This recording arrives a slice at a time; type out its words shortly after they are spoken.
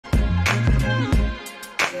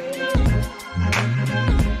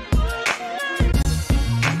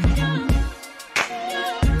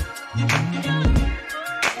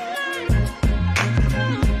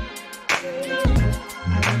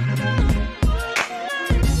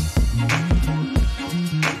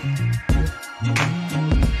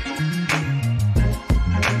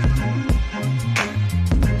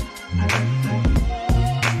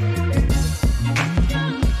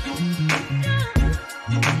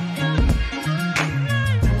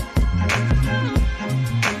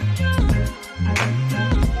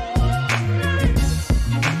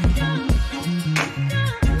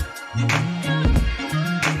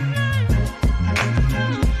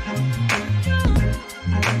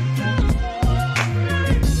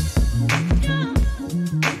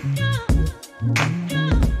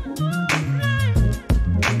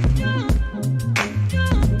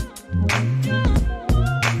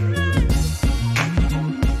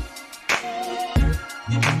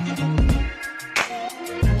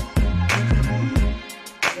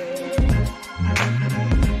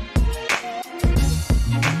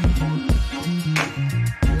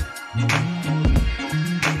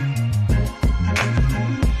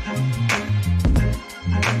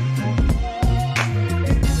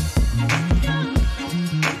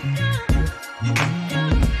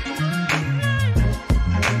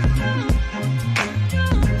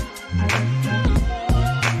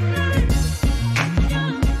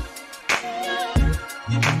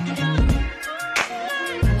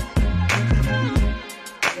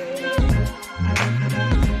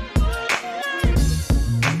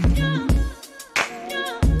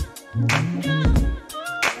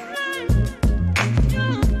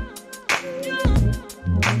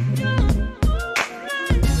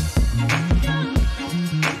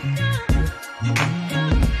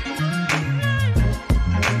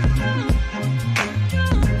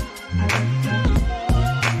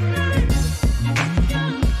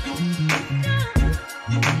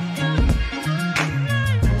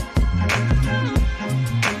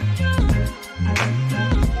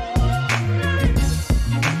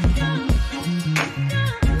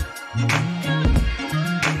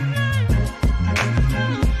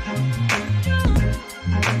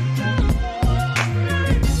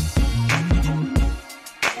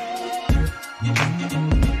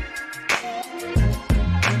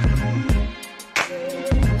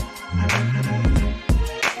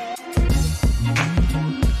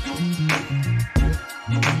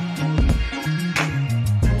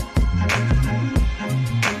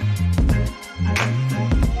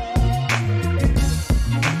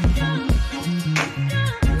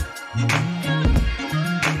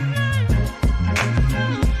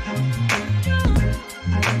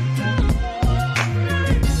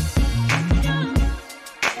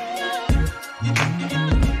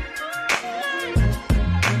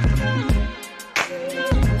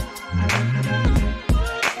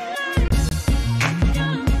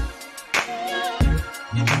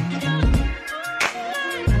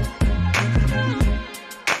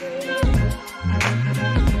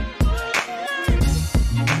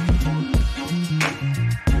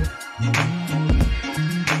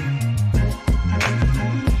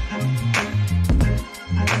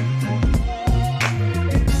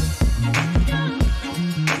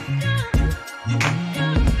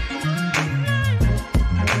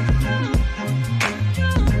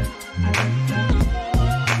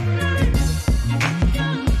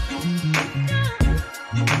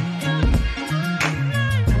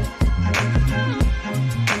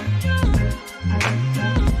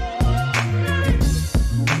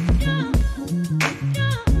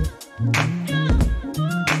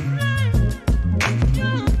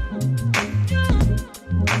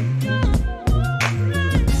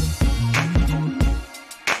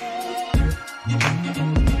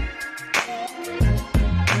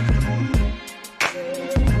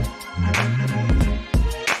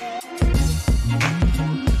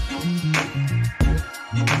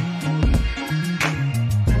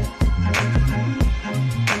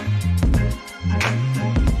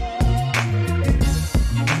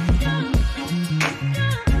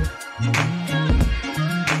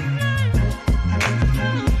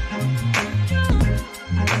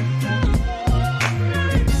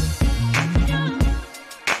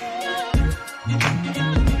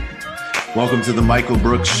Welcome to the Michael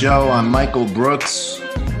Brooks Show. I'm Michael Brooks.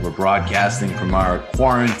 We're broadcasting from our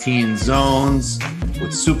quarantine zones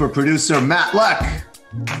with super producer Matt Luck.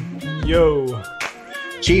 Yo.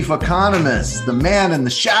 Chief economist, the man in the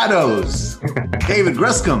shadows, David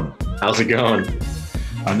Griscom. How's it going?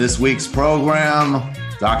 On this week's program,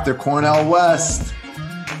 Dr. Cornel West.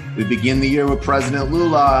 We begin the year with President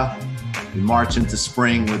Lula. We march into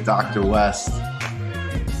spring with Dr. West.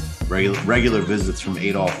 Regular visits from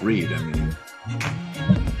Adolph Reed. I mean,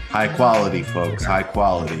 high quality, folks, high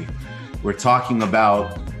quality. We're talking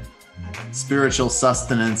about spiritual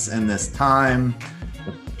sustenance in this time,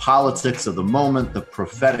 the politics of the moment, the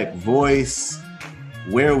prophetic voice,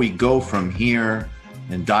 where we go from here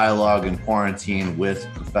in dialogue and quarantine with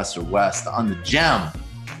Professor West. On the gem,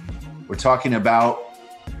 we're talking about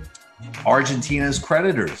Argentina's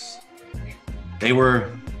creditors. They were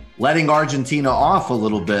letting Argentina off a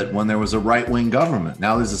little bit when there was a right-wing government.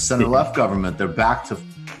 Now there's a center-left government. They're back to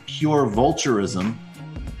pure vulturism.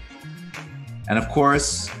 And of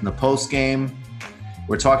course, in the post-game,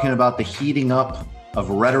 we're talking about the heating up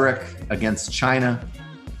of rhetoric against China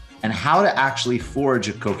and how to actually forge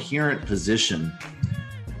a coherent position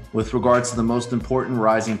with regards to the most important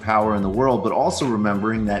rising power in the world, but also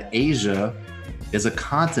remembering that Asia is a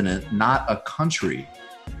continent, not a country,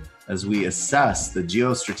 as we assess the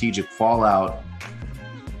geostrategic fallout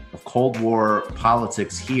of Cold War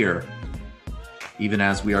politics here, even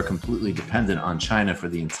as we are completely dependent on China for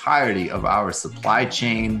the entirety of our supply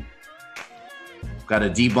chain. We've got a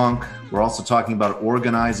debunk. We're also talking about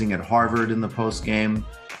organizing at Harvard in the postgame.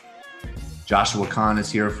 Joshua Kahn is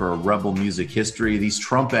here for a Rebel Music History. These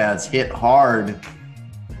Trump ads hit hard,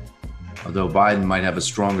 although Biden might have a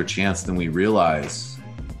stronger chance than we realize.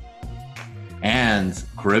 And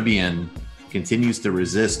Caribbean continues to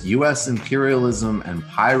resist U.S. imperialism and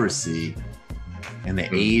piracy in the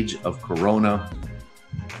age of Corona.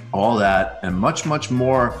 All that and much, much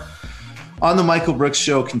more on the Michael Brooks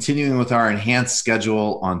Show, continuing with our enhanced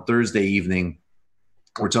schedule on Thursday evening.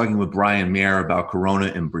 We're talking with Brian Mayer about Corona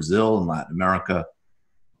in Brazil and Latin America.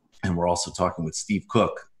 And we're also talking with Steve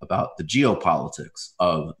Cook about the geopolitics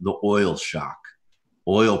of the oil shock,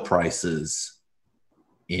 oil prices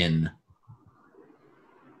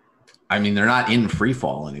they're not in free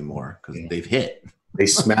fall anymore because they've hit. They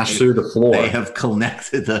smashed through the floor. They have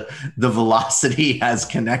connected. The velocity has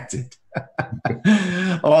connected.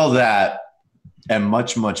 All that and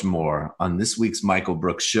much, much more on this week's Michael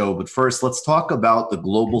Brooks Show. But first, let's talk about the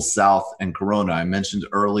global South and Corona. I mentioned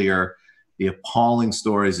earlier the appalling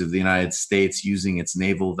stories of the United States using its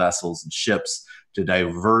naval vessels and ships to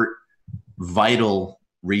divert vital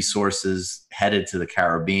resources headed to the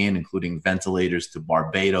Caribbean, including ventilators to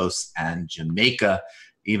Barbados and Jamaica,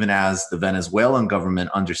 even as the Venezuelan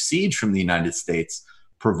government, under siege from the United States,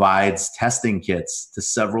 provides testing kits to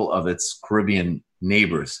several of its Caribbean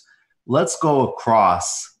neighbors. Let's go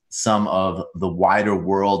across some of the wider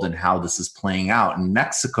world and how this is playing out. In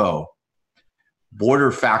Mexico,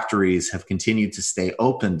 border factories have continued to stay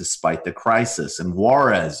open despite the crisis. In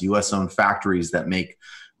Juarez, U.S.-owned factories that make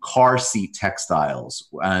car seat textiles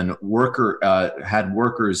and had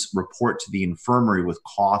workers report to the infirmary with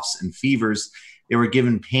coughs and fevers. They were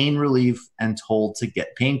given pain relief and told to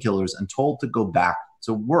get painkillers and told to go back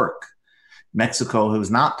to work. Mexico was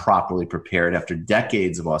not properly prepared after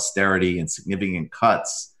decades of austerity and significant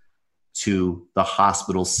cuts to the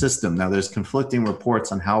hospital system. Now, there's conflicting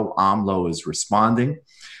reports on how AMLO is responding.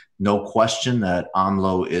 No question that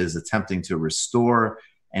AMLO is attempting to restore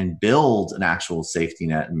and build an actual safety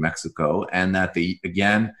net in Mexico, and that the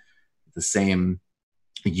same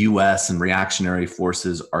U.S. and reactionary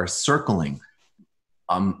forces are circling.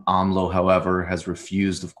 AMLO, however, has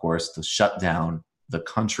refused, of course, to shut down the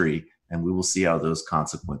country, and we will see how those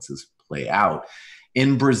consequences play out.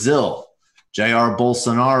 In Brazil, Jair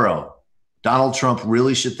Bolsonaro, Donald Trump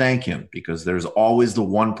really should thank him, because there's always the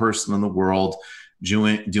one person in the world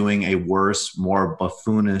doing a worse, more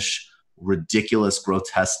buffoonish, ridiculous,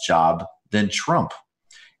 grotesque job than Trump.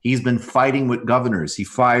 He's been fighting with governors. He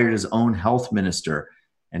fired his own health minister.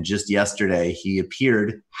 And just yesterday, he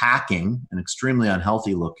appeared hacking and extremely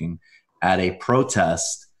unhealthy looking at a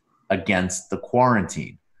protest against the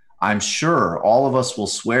quarantine. I'm sure all of us will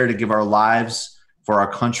swear to give our lives for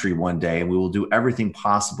our country one day, and we will do everything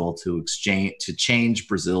possible to change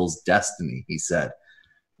Brazil's destiny, he said.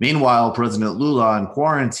 Meanwhile, President Lula in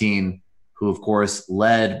quarantine, who of course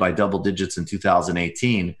led by double digits in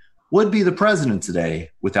 2018, would be the president today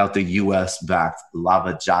without the U.S.-backed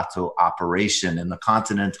Lava Jato operation in the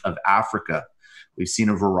continent of Africa. We've seen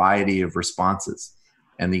a variety of responses.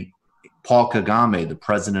 And the Paul Kagame, the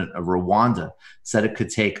president of Rwanda, said it could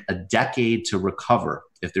take a decade to recover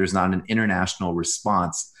if there's not an international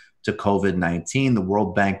response to COVID-19. The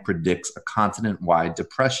World Bank predicts a continent-wide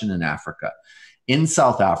depression in Africa. In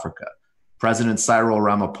South Africa, President Cyril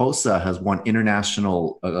Ramaphosa has won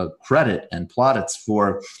international credit and plaudits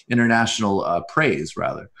for international praise,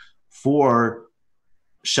 rather, for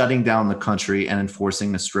shutting down the country and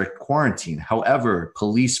enforcing a strict quarantine. However,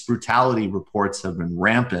 police brutality reports have been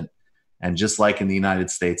rampant. And just like in the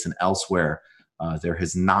United States and elsewhere, there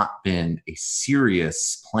has not been a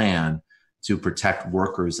serious plan to protect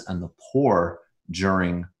workers and the poor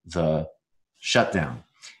during the shutdown.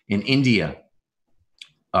 In India,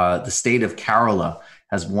 the state of Kerala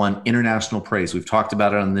has won international praise. We've talked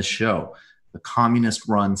about it on this show. The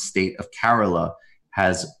communist-run state of Kerala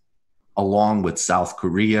has, along with South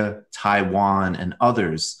Korea, Taiwan, and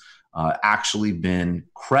others, actually been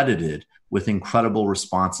credited with incredible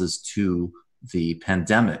responses to the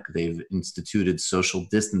pandemic. They've instituted social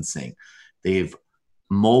distancing. They've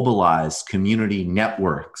mobilized community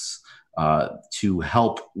networks to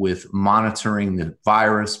help with monitoring the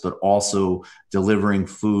virus, but also delivering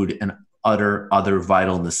food and other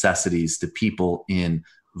vital necessities to people in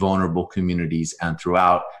vulnerable communities and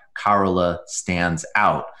throughout. Kerala stands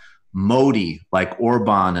out. Modi, like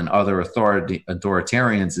Orban and other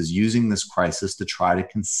authoritarians, is using this crisis to try to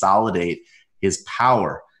consolidate his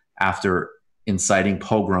power after inciting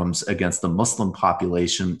pogroms against the Muslim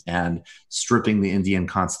population and stripping the Indian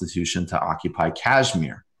constitution to occupy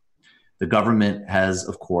Kashmir. The government has,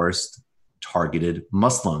 of course, targeted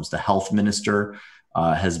Muslims. The health minister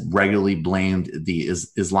has regularly blamed the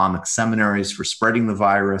Islamic seminaries for spreading the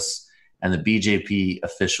virus, and the BJP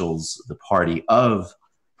officials, the party of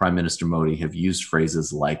Prime Minister Modi, have used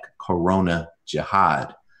phrases like Corona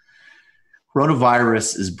jihad.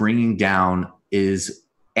 Coronavirus is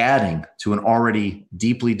adding to an already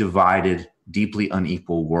deeply divided, deeply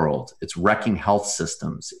unequal world. It's wrecking health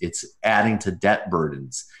systems. It's adding to debt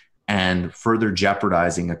burdens and further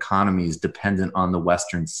jeopardizing economies dependent on the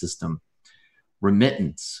Western system.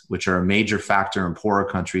 Remittance, which are a major factor in poorer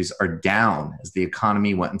countries, are down as the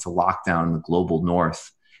economy went into lockdown in the global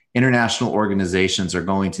north. International organizations are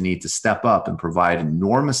going to need to step up and provide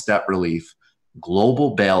enormous debt relief,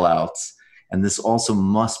 global bailouts, and this also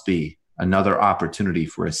must be another opportunity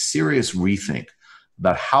for a serious rethink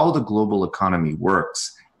about how the global economy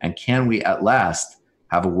works, and can we at last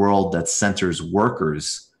have a world that centers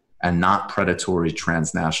workers and not predatory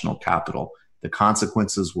transnational capital. The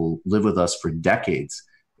consequences will live with us for decades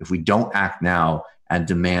if we don't act now and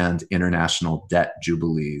demand international debt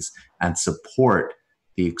jubilees and support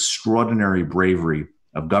the extraordinary bravery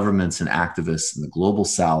of governments and activists in the global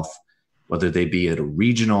south, whether they be at a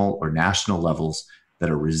regional or national levels, that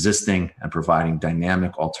are resisting and providing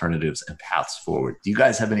dynamic alternatives and paths forward. Do you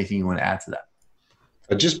guys have anything you want to add to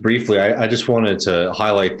that? Just briefly, I just wanted to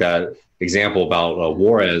highlight that example about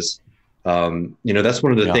Juarez. That's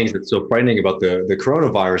one of the things that's so frightening about the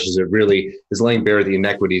coronavirus is it really is laying bare the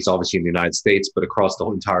inequities, obviously in the United States, but across the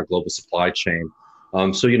whole entire global supply chain.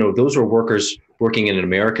 Those are workers working in an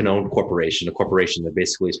American-owned corporation, a corporation that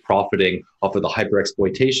basically is profiting off of the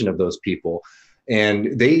hyper-exploitation of those people.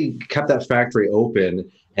 And they kept that factory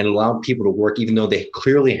open and allowed people to work even though they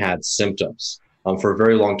clearly had symptoms for a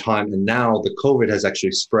very long time. And now the COVID has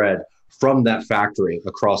actually spread from that factory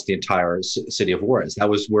across the entire city of Juarez. That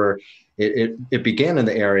was where it began in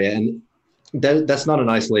the area. And that's not an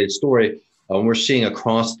isolated story. We're seeing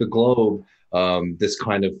across the globe this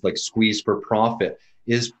kind of like squeeze for profit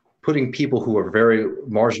is putting people who are very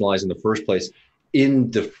marginalized in the first place in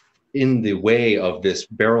the way of this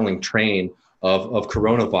barreling train of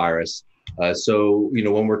coronavirus.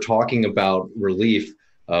 When we're talking about relief,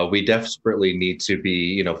 we desperately need to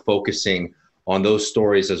be, focusing on those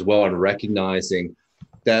stories as well and recognizing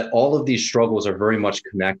that all of these struggles are very much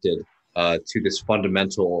connected to this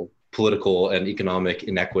fundamental political and economic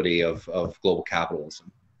inequity of global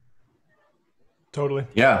capitalism. Totally.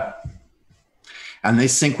 Yeah. And they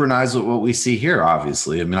synchronize with what we see here,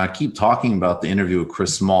 obviously. I mean, I keep talking about the interview with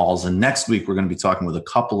Chris Smalls, and next week we're going to be talking with a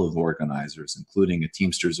couple of organizers, including a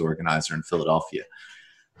Teamsters organizer in Philadelphia.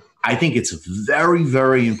 I think it's very,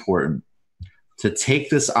 very important to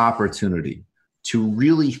take this opportunity to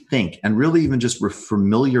really think and really even just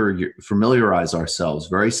familiarize ourselves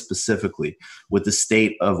very specifically with the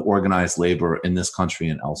state of organized labor in this country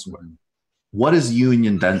and elsewhere. What is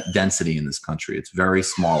union density in this country? It's very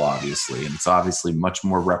small, obviously, and it's obviously much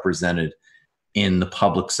more represented in the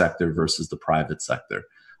public sector versus the private sector.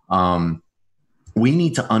 We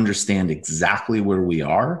need to understand exactly where we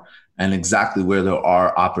are and exactly where there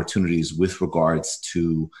are opportunities with regards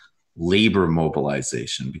to labor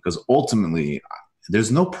mobilization, because ultimately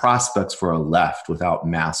there's no prospects for a left without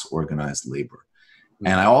mass organized labor.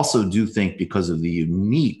 And I also do think because of the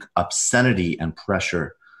unique obscenity and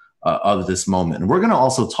pressure of this moment. And we're going to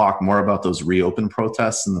also talk more about those reopen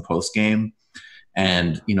protests in the post game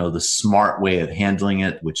and, you know, the smart way of handling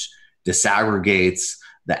it, which disaggregates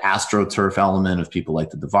the AstroTurf element of people like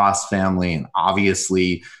the DeVos family and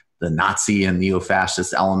obviously the Nazi and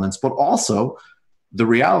neo-fascist elements, but also the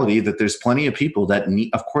reality that there's plenty of people that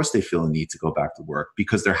need, of course, they feel a need to go back to work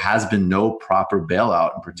because there has been no proper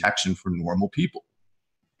bailout and protection for normal people.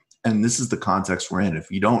 And this is the context we're in.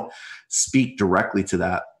 If you don't speak directly to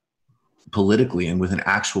that politically and with an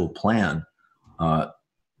actual plan,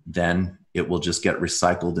 then it will just get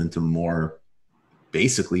recycled into more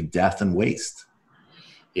basically death and waste.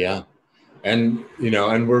 Yeah. And, you know,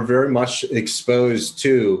 and we're very much exposed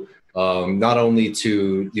to not only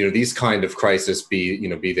to, you know, these kind of crises,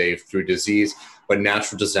 be they through disease, but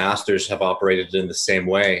natural disasters have operated in the same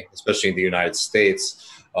way, especially in the United States,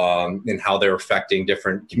 in how they're affecting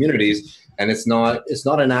different communities. And it's not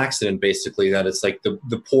an accident, basically, that it's like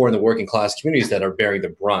the poor and the working class communities that are bearing the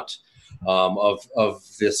brunt of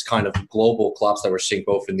this kind of global collapse that we're seeing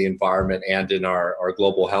both in the environment and in our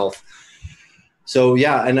global health. So,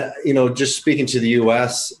 yeah, and, you know, just speaking to the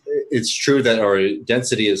U.S., it's true that our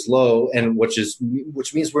density is low, and which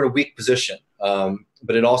means we're in a weak position.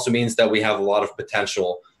 But it also means that we have a lot of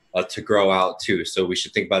potential to grow out, too. So we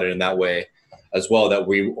should think about it in that way as well, that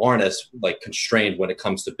we aren't as constrained when it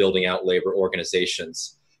comes to building out labor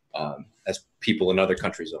organizations as people in other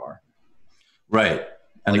countries are. Right.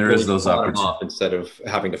 And there is those opportunities. Instead of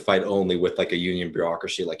having to fight only with a union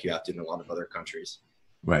bureaucracy like you have to in a lot of other countries.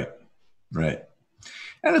 Right. Right.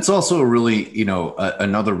 And it's also a really, you know,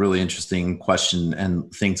 another really interesting question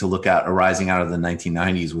and thing to look at arising out of the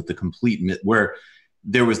 1990s with the complete where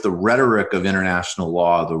there was the rhetoric of international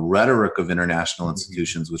law, the rhetoric of international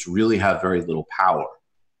institutions, which really have very little power.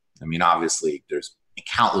 I mean, obviously, there's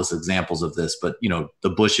countless examples of this, but, you know,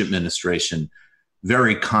 the Bush administration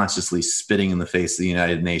very consciously spitting in the face of the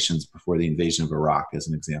United Nations before the invasion of Iraq, as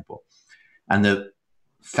an example. And the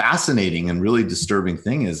fascinating and really disturbing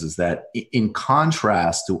thing is that in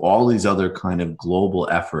contrast to all these other kind of global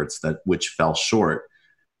efforts which fell short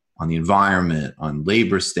on the environment, on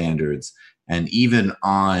labor standards, and even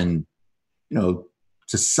on, you know,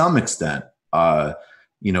 to some extent,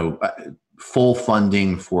 full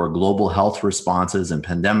funding for global health responses and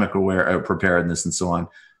pandemic preparedness and so on,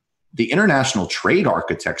 the international trade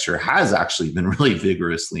architecture has actually been really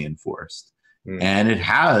vigorously enforced. And it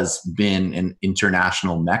has been an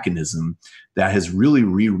international mechanism that has really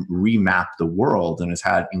remapped the world and has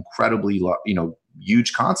had incredibly, you know,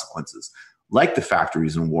 huge consequences, like the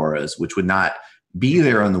factories in Juarez, which would not be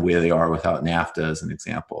there in the way they are without NAFTA, as an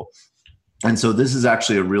example. And so this is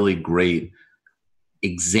actually a really great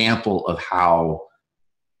example of how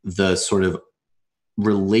the sort of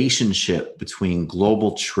relationship between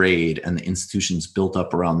global trade and the institutions built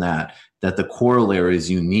up around that the corollaries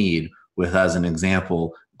you need with, as an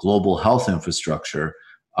example, global health infrastructure,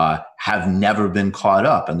 have never been caught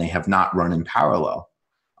up, and they have not run in parallel.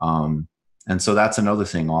 And so that's another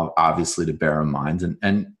thing, obviously, to bear in mind.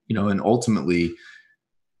 And you know, and ultimately,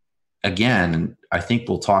 again, I think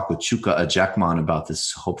we'll talk with Chuka Ejekman about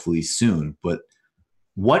this hopefully soon, but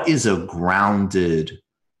what is a grounded,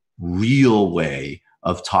 real way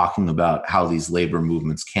of talking about how these labor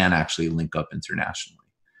movements can actually link up internationally?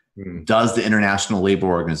 Does the International Labor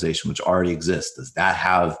Organization, which already exists, does that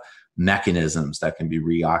have mechanisms that can be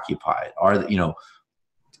reoccupied?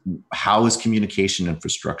 How is communication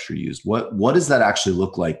infrastructure used? What does that actually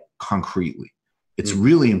look like concretely? It's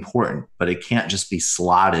really important, but it can't just be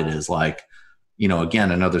slotted as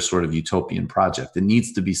again, another sort of utopian project. It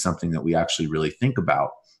needs to be something that we actually really think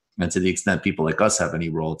about. And to the extent people like us have any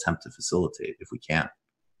role, attempt to facilitate if we can.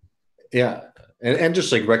 Yeah. And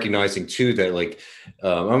just recognizing too that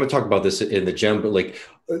I'm going to talk about this in the gem, but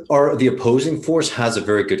the opposing force has a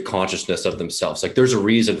very good consciousness of themselves. There's a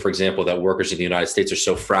reason, for example, that workers in the United States are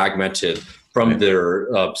so fragmented from their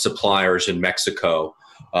suppliers in Mexico,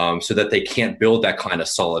 so that they can't build that kind of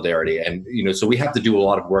solidarity. And, so we have to do a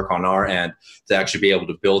lot of work on our end to actually be able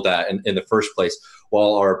to build that in the first place,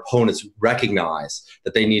 while our opponents recognize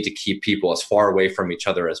that they need to keep people as far away from each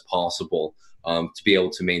other as possible, to be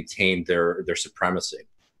able to maintain their supremacy.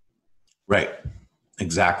 Right.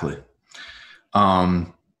 Exactly.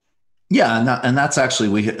 And that's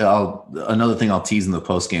actually another thing I'll tease in the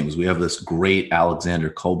post game is we have this great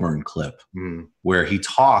Alexander Coburn clip where he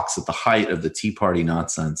talks at the height of the Tea Party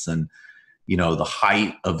nonsense and the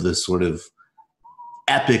height of this sort of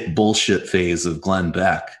epic bullshit phase of Glenn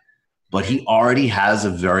Beck, but he already has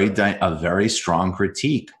a very strong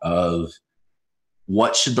critique of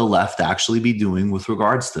what should the left actually be doing with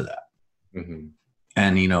regards to that. Mm-hmm.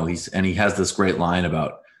 And, he has this great line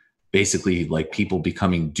about basically like people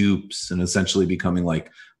becoming dupes and essentially becoming like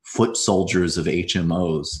foot soldiers of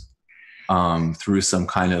HMOs through some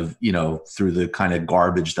kind of, through the kind of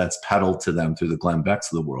garbage that's peddled to them through the Glenn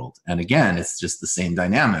Becks of the world. And again, it's just the same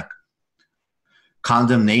dynamic.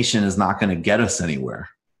 Condemnation is not going to get us anywhere.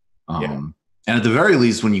 And at the very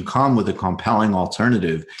least, when you come with a compelling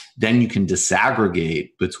alternative, then you can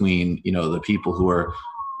disaggregate between, the people who are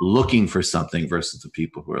looking for something versus the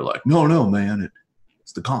people who are like, no, man,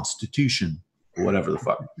 it's the Constitution, or whatever the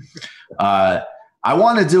fuck. I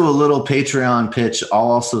want to do a little Patreon pitch.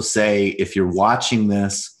 I'll also say, if you're watching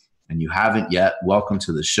this and you haven't yet, welcome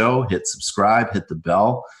to the show. Hit subscribe, hit the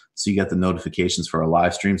bell, so you get the notifications for our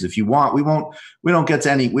live streams. If you want, we don't get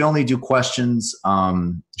to any. We only do questions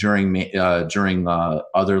during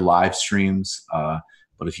other live streams.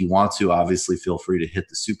 But if you want to, obviously feel free to hit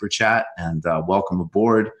the super chat and welcome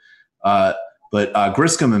aboard. But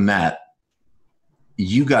Griscom and Matt,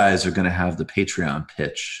 you guys are going to have the Patreon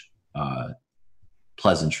pitch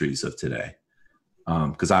pleasantries of today,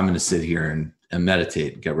 because I'm going to sit here and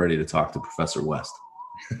meditate and get ready to talk to Professor West.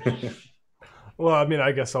 Well, I mean,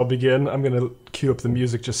 I guess I'll begin. I'm going to cue up the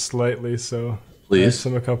music just slightly, so please,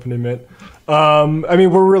 some accompaniment. I mean,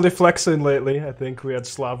 we're really flexing lately. I think we had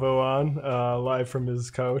Slavo on live from his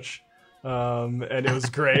couch, and it was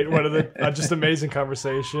great. One of the just amazing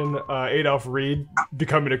conversation. Adolf Reed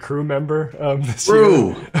becoming a crew member this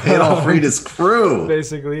year. Adolf Reed is crew,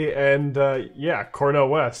 basically, and Cornel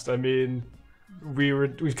West. I mean,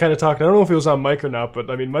 we've kind of talked. I don't know if it was on mic or not, but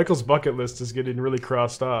I mean, Michael's bucket list is getting really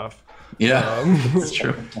crossed off. Yeah, that's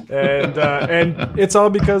true. And it's all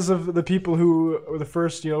because of the people who were the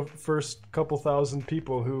first couple thousand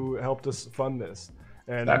people who helped us fund this.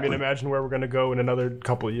 And exactly. I mean, imagine where we're going to go in another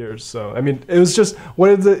couple of years. So, I mean, it was just, what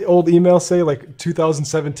did the old email say? Like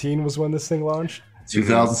 2017 was when this thing launched?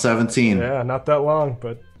 2017. Yeah, not that long,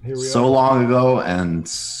 but here we are. So long ago and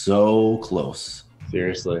so close.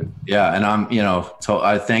 Seriously. Yeah, and I'm,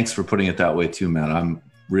 thanks for putting it that way too, man. I'm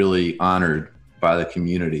really honored by the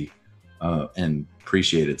community and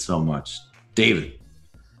appreciate it so much. David.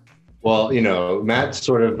 Well, Matt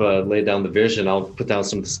sort of laid down the vision. I'll put down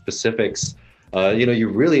some specifics. You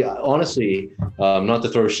really, honestly, not to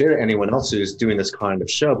throw shade at anyone else who's doing this kind of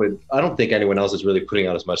show, but I don't think anyone else is really putting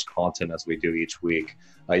out as much content as we do each week.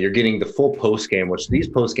 You're getting the full post game, which these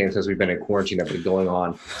post games, since we've been in quarantine, have been going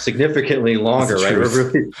on significantly longer, right? We're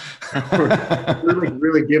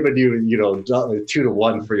really giving you,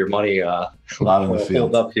 2-to-1 for your money. A lot on the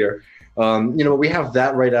field up here. We have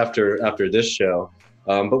that right after this show,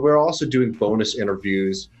 but we're also doing bonus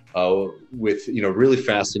interviews with really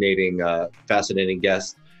fascinating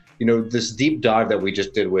guests. This deep dive that we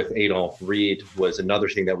just did with Adolf Reed was another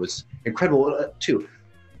thing that was incredible too.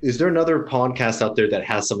 Is there another podcast out there that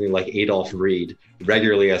has something like Adolf Reed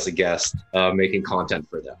regularly as a guest, making content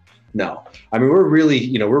for them? No. I mean, we're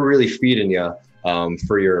really feeding you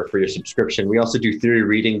for your subscription. We also do theory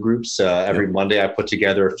reading groups every Monday. I put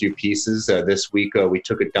together a few pieces. This week we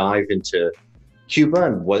took a dive into Cuba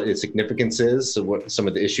and what its significance is, so what some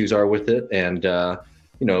of the issues are with it, and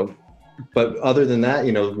but other than that,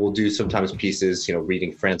 we'll do sometimes pieces,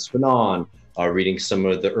 reading Frantz Fanon, reading some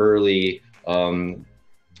of the early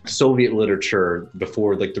Soviet literature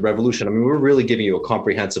before like the revolution. I mean, we're really giving you a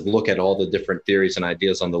comprehensive look at all the different theories and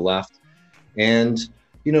ideas on the left. And,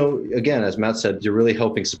 again, as Matt said, you're really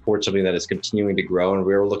helping support something that is continuing to grow. And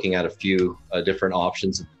we're looking at a few different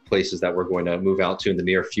options of places that we're going to move out to in the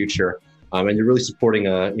near future. And you're really supporting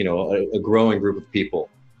a growing group of people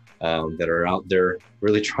that are out there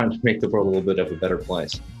really trying to make the world a little bit of a better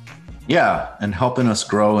place. Yeah, and helping us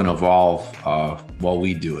grow and evolve while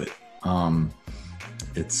we do it.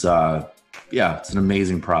 It's an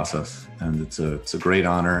amazing process, and it's a great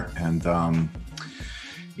honor. And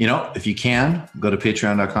if you can, go to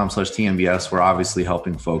patreon.com/TMBS. We're obviously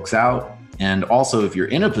helping folks out, and also if you're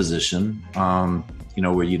in a position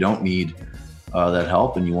where you don't need that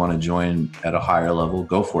help and you want to join at a higher level,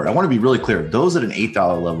 go for it. I want to be really clear. Those at an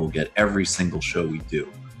 $8 level get every single show we do.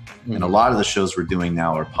 Mm-hmm. And a lot of the shows we're doing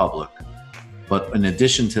now are public. But in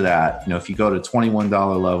addition to that, if you go to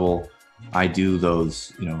 $21 level, I do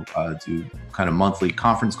those, do kind of monthly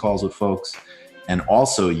conference calls with folks. And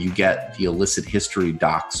also you get the illicit history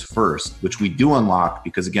docs first, which we do unlock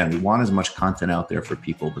because, again, we want as much content out there for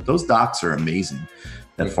people. But those docs are amazing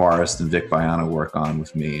that Forrest and Vic Viana work on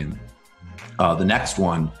with me. And the next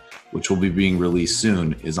one, which will be being released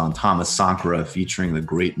soon, is on Thomas Sankara featuring the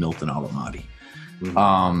great Milton Alamati.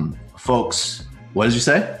 Folks, what did you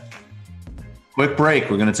say? Quick break.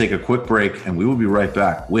 We're going to take a quick break, and we will be right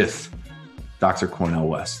back with Dr. Cornel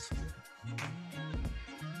West.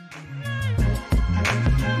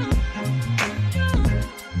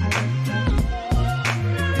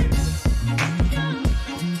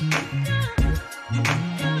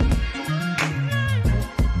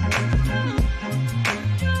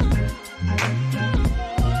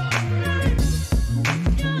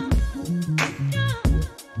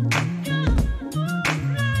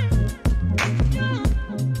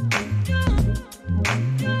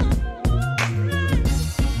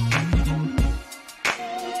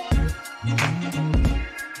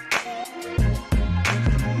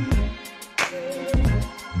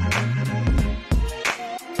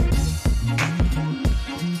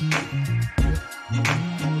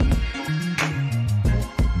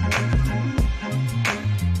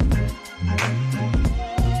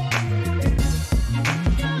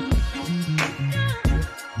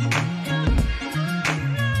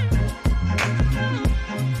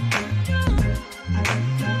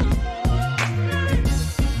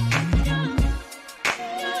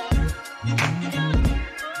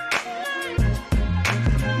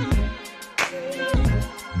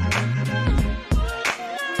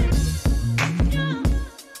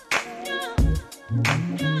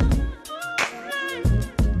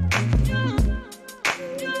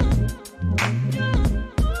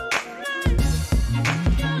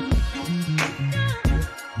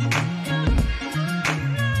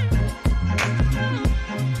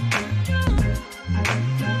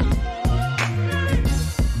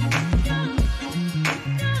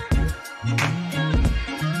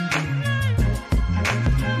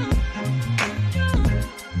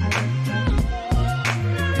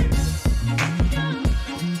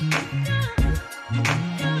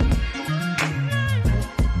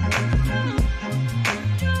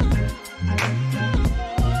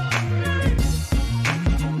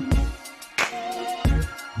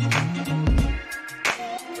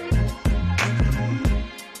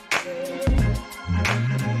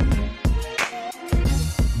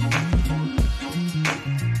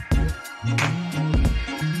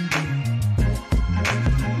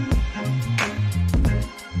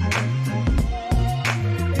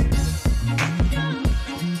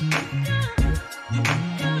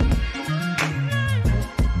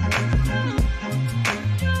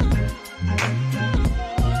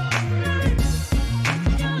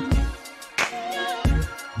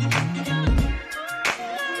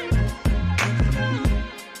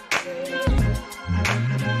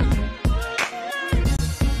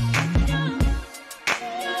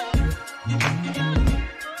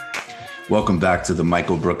 Welcome back to the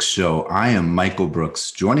Michael Brooks Show. I am Michael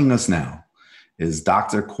Brooks. Joining us now is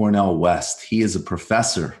Dr. Cornel West. He is a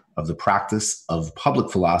professor of the practice of public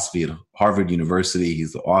philosophy at Harvard University.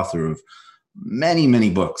 He's the author of many, many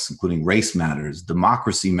books, including Race Matters,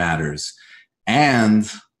 Democracy Matters, and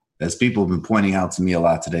as people have been pointing out to me a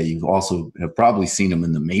lot today, you also have probably seen him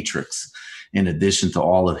in The Matrix, in addition to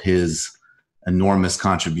all of his enormous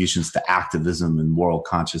contributions to activism and moral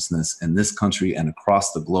consciousness in this country and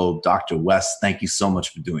across the globe. Dr. West, thank you so much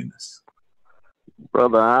for doing this.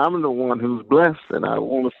 Brother, I'm the one who's blessed, and I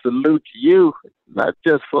want to salute you, not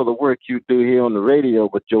just for the work you do here on the radio,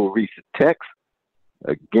 but your recent text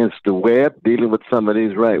against the web, dealing with some of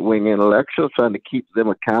these right-wing intellectuals, trying to keep them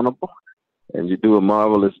accountable. And you do a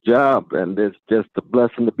marvelous job, and it's just a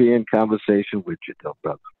blessing to be in conversation with you, though,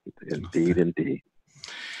 brother. Indeed, indeed.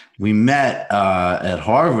 We met at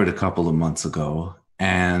Harvard a couple of months ago,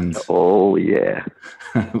 and oh yeah,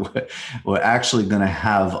 we're actually going to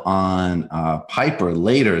have on Piper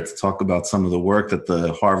later to talk about some of the work that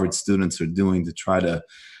the Harvard students are doing to try to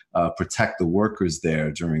protect the workers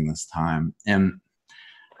there during this time. And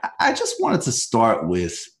I just wanted to start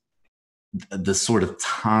with the sort of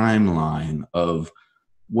timeline of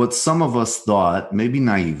what some of us thought, maybe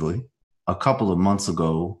naively, a couple of months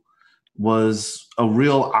ago was a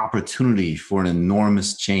real opportunity for an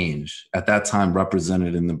enormous change, at that time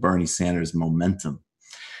represented in the Bernie Sanders momentum.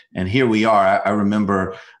 And here we are. I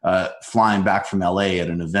remember flying back from LA at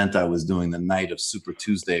an event I was doing the night of Super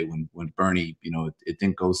Tuesday when Bernie, it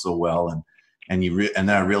didn't go so well. And then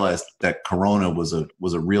I realized that Corona was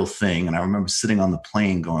a real thing. And I remember sitting on the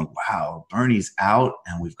plane going, wow, Bernie's out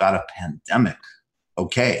and we've got a pandemic.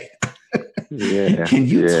 Okay. Yeah. Can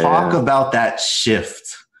you talk about that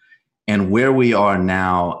shift and where we are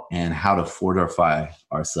now and how to fortify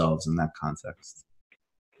ourselves in that context?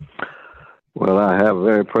 Well, I have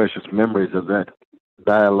very precious memories of that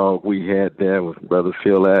dialogue we had there with Brother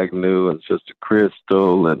Phil Agnew and Sister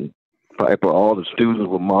Crystal and Piper. All the students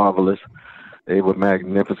were marvelous. They were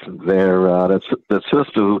magnificent there. The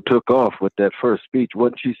sister who took off with that first speech,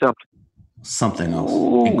 wasn't she something? Something else.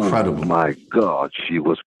 Oh, incredible. My God, she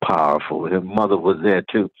was powerful. Her mother was there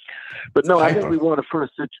too. But no, I think we want to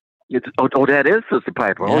first. That is Sister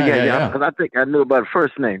Piper. Yeah. Because I think I knew about her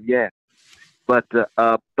first name. Yeah. But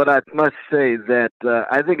I must say that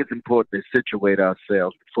I think it's important to situate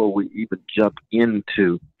ourselves before we even jump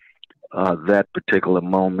into that particular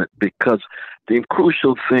moment, because the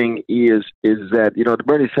crucial thing is that, you know, the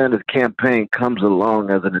Bernie Sanders campaign comes along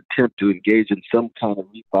as an attempt to engage in some kind of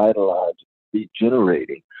revitalizing,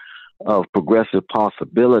 regenerating of progressive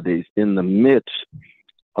possibilities in the midst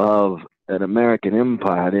of an American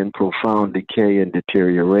empire in profound decay and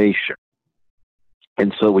deterioration.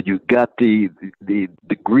 And so when you got the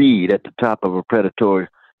greed at the top of a predatory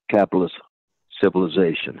capitalist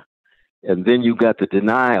civilization, and then you got the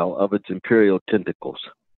denial of its imperial tentacles,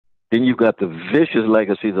 then you got the vicious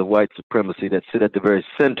legacies of white supremacy that sit at the very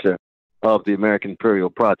center of the American imperial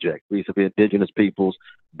project, vis-a-vis indigenous peoples,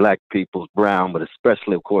 black peoples, brown, but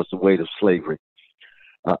especially, of course, the weight of slavery,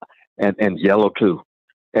 and yellow too.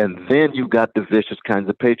 And then you got the vicious kinds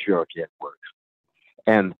of patriarchy at work.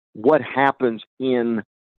 And what happens in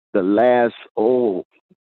the last 12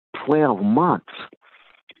 months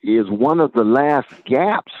is one of the last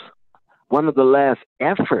gaps, one of the last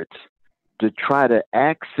efforts to try to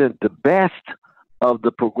accent the best of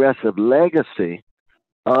the progressive legacy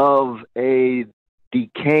of a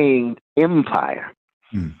decaying empire.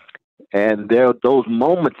 And there are those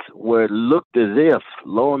moments where it looked as if,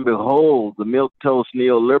 lo and behold, the milquetoast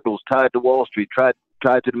neoliberals tied to Wall Street, tied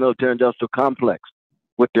to the military-industrial complex,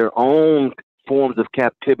 with their own forms of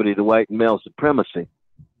captivity to white male supremacy.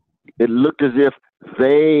 It looked as if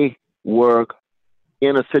they were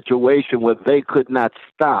in a situation where they could not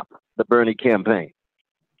stop the Bernie campaign.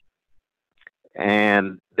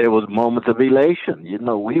 And there was moments of elation. You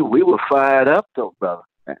know, we were fired up though, brother.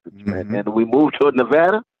 And we moved to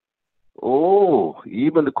Nevada. Oh,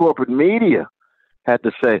 even the corporate media had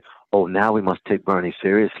to say, oh, now we must take Bernie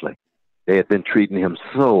seriously. They had been treating him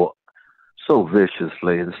so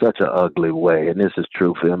viciously in such an ugly way. And this is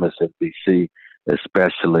true for MSNBC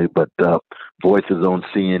especially, but voices on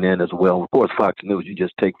CNN as well. Of course, Fox News, you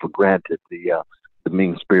just take for granted the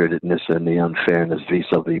mean-spiritedness and the unfairness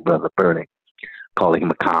vis-a-vis Brother Bernie, calling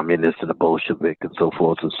him a communist and a Bolshevik and so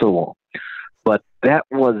forth and so on. But that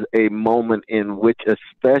was a moment in which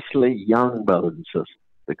especially young brothers and sisters,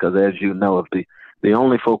 because as you know, if the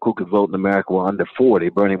only folk who could vote in America were under 40,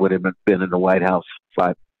 Bernie would have been in the White House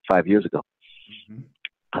five years ago.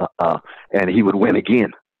 And he would win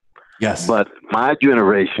again. Yes. But my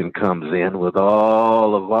generation comes in with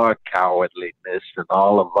all of our cowardliness and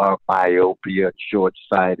all of our myopia and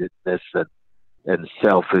short-sightedness and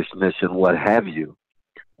selfishness and what have you,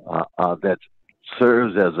 that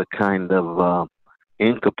serves as a kind of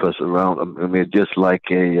incubus around, I mean, just like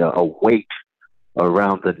a weight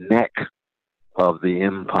around the neck of the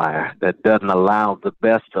empire that doesn't allow the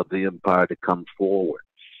best of the empire to come forward.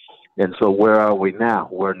 And so where are we now?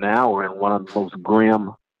 We're in one of the most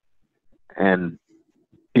grim and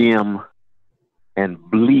dim and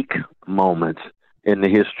bleak moments in the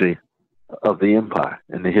history of the empire,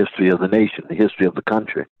 in the history of the nation, the history of the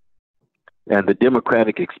country. And the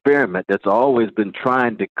democratic experiment that's always been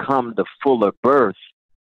trying to come to fuller birth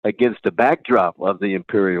against the backdrop of the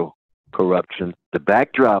imperial corruption, the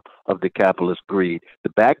backdrop of the capitalist greed, the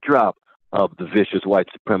backdrop of the vicious white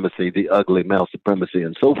supremacy, the ugly male supremacy,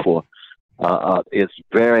 and so forth. It's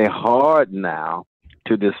very hard now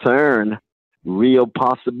to discern real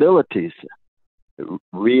possibilities,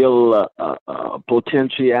 real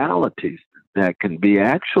potentialities that can be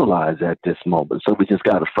actualized at this moment. So we just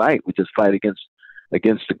got to fight. We just fight against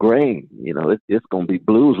the grain. You know, it's going to be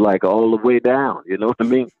blues like all the way down. You know what I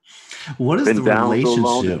mean? What is the relationship? So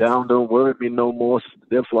long, down don't worry me no more.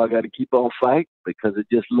 Therefore, I got to keep on fighting because it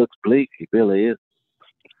just looks bleak. It really is.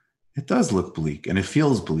 It does look bleak, and it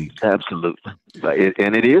feels bleak. Absolutely.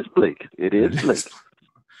 And it is bleak. It is bleak.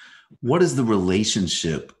 What is the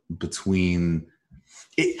relationship between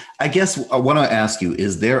I guess I want to ask you,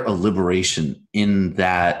 is there a liberation in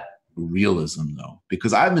that realism, though?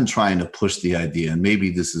 Because I've been trying to push the idea, and maybe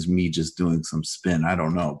this is me just doing some spin, I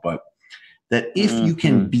don't know, but that if you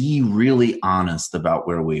can be really honest about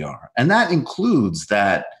where we are, and that includes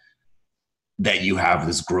that you have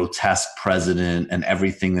this grotesque president and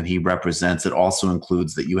everything that he represents, it also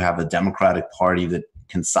includes that you have a Democratic Party that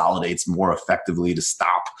consolidates more effectively to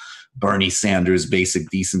stop Bernie Sanders' basic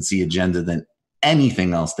decency agenda than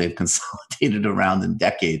anything else they've consolidated around in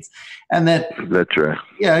decades. And that's right.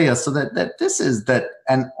 Yeah. So that this is that,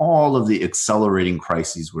 and all of the accelerating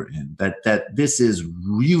crises we're in, that this is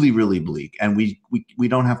really, really bleak. And we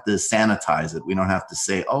don't have to sanitize it. We don't have to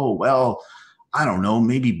say, oh, well, I don't know,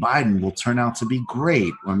 maybe Biden will turn out to be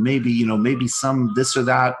great, or maybe, maybe some this or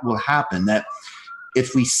that will happen. That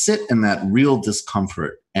if we sit in that real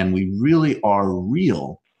discomfort and we really are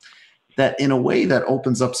real, that in a way that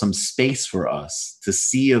opens up some space for us to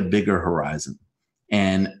see a bigger horizon.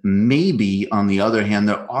 And maybe on the other hand,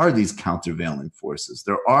 there are these countervailing forces.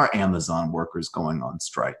 There are Amazon workers going on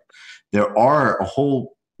strike. There are a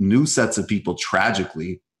whole new sets of people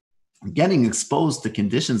tragically getting exposed to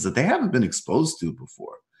conditions that they haven't been exposed to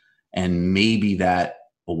before. And maybe that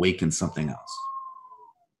awakens something else.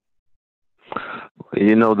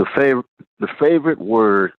 The favorite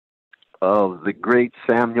word of the great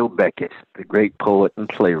Samuel Beckett, the great poet and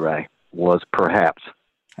playwright, was perhaps.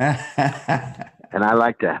 And I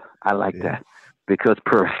like that. That because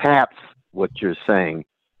perhaps what you're saying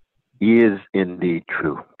is indeed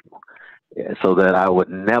true. So that I would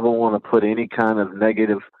never want to put any kind of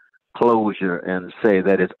negative closure and say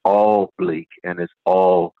that it's all bleak and it's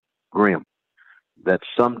all grim. That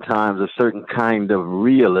sometimes a certain kind of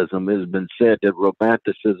realism has been said that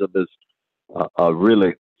romanticism is a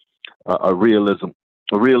realism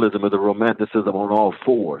of the romanticism on all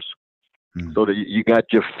fours. Mm. So that you got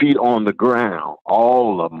your feet on the ground,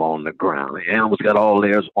 all of them on the ground. The animals got all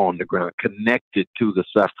theirs on the ground, connected to the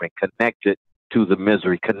suffering, connected to the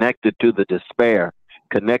misery, connected to the despair,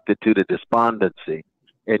 connected to the despondency.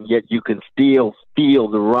 And yet you can still feel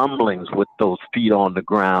the rumblings with those feet on the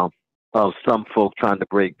ground of some folk trying to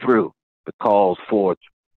break through. The calls for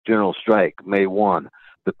general strike, May 1,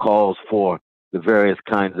 the calls for the various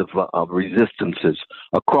kinds of resistances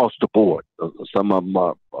across the board. Some of them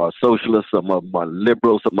are socialists, some of them are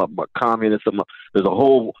liberals, some of them are communists. There's a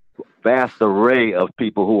whole vast array of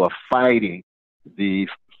people who are fighting the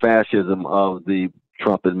fascism of the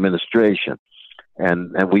Trump administration.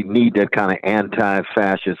 And we need that kind of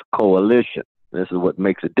anti-fascist coalition. This is what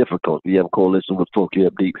makes it difficult. You have a coalition with folks, you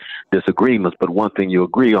have deep disagreements, but one thing you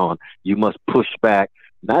agree on, you must push back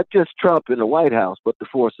not just Trump in the White House, but the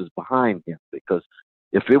forces behind him. Because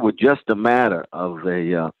if it were just a matter of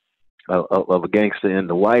a gangster in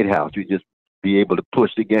the White House, you just be able to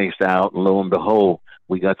push the gangster out, and lo and behold,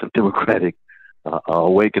 we got some democratic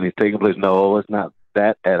awakening taking place. No, it's not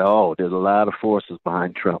that at all. There's a lot of forces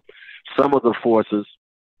behind Trump. Some of the forces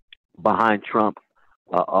behind Trump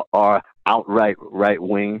are outright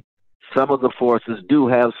right-wing. Some of the forces do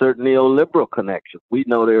have certain neoliberal connections. We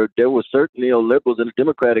know there were certain neoliberals in the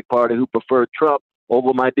Democratic Party who preferred Trump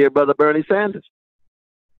over my dear brother Bernie Sanders.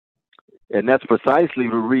 And that's precisely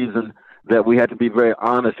the reason that we had to be very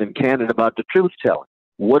honest and candid about the truth-telling.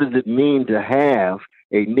 What does it mean to have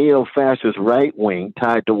a neo-fascist right wing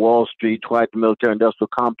tied to Wall Street, tied to the military-industrial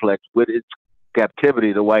complex with its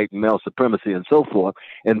captivity to white male supremacy and so forth,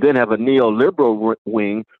 and then have a neoliberal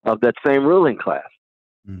wing of that same ruling class,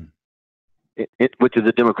 which is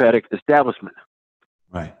the Democratic establishment,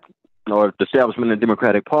 right, or the establishment in the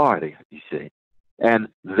Democratic Party, you see. And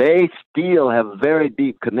they still have very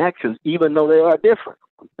deep connections, even though they are different.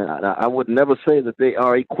 I would never say that they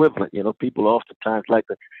are equivalent. People oftentimes like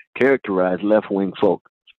to characterize left-wing folk,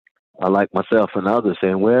 like myself and others,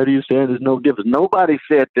 saying, where do you say there's no difference? Nobody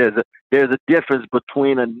said there's a difference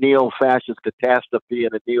between a neo-fascist catastrophe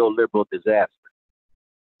and a neoliberal disaster.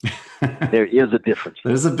 There is a difference.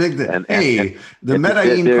 There's a big difference. The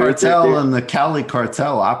Medellin cartel and the Cali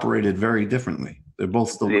cartel operated very differently. They're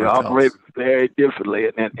both still cartels. They operate very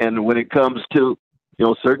differently. And when it comes to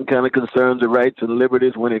certain kind of concerns of rights and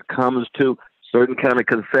liberties, when it comes to certain kind of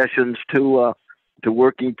concessions to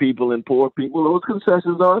working people and poor people, those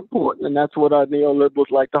concessions are important, and that's what our neoliberals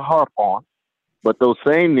like to harp on. But those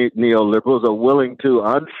same neoliberals are willing to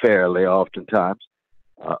unfairly, oftentimes,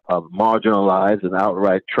 marginalize and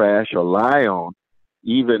outright trash or lie on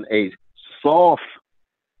even a soft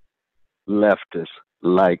leftist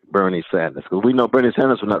like Bernie Sanders. Because we know Bernie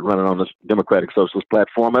Sanders was not running on the Democratic Socialist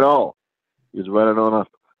platform at all. He was running on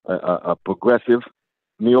a progressive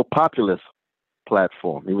neo-populist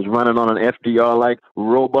platform. He was running on an FDR-like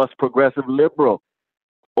robust progressive liberal,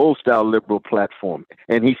 old-style liberal platform.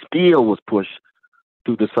 And he still was pushed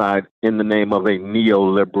to the side in the name of a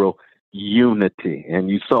neoliberal unity. And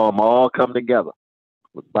you saw them all come together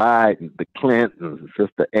with Biden, the Clintons,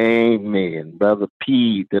 Sister Amy, and Brother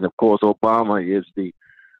Pete. And, of course, Obama is the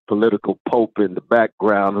political pope in the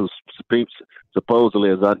background who supposedly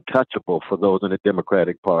is untouchable for those in the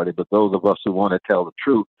Democratic Party. But those of us who want to tell the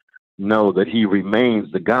truth know that he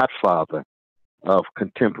remains the godfather of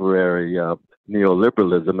contemporary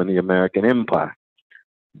neoliberalism in the American empire.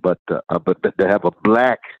 But to have a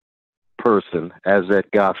black person as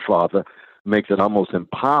that godfather makes it almost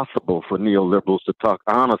impossible for neoliberals to talk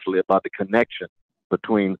honestly about the connection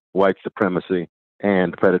between white supremacy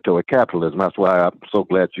and predatory capitalism. That's why I'm so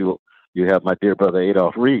glad you have my dear brother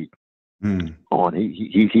Adolph Reed on.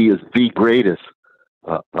 He is the greatest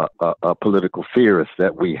political theorist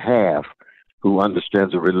that we have, who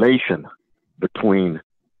understands the relation between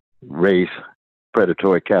race,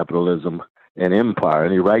 predatory capitalism, and empire,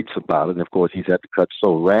 and he writes about it. And of course, he's had to cut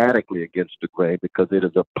so radically against the grain because it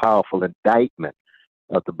is a powerful indictment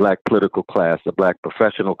of the black political class, the black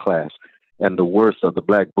professional class, and the worst of the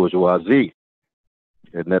black bourgeoisie.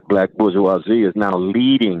 And that black bourgeoisie is now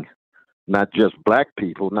leading not just black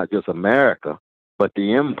people, not just America, but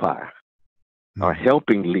the empire, are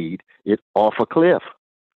helping lead it off a cliff.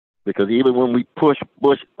 Because even when we push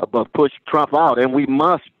Trump out, and we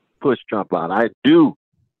must push Trump out, I do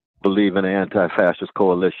believe in an anti-fascist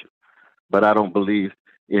coalition, but I don't believe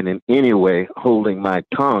in any way holding my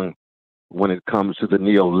tongue when it comes to the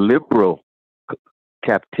neoliberal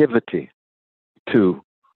captivity to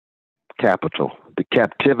capital, the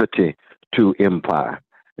captivity to empire,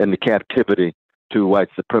 and the captivity to white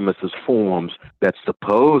supremacist forms that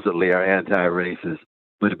supposedly are anti-racist,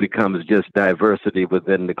 but it becomes just diversity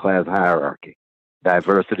within the class hierarchy,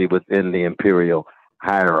 diversity within the imperial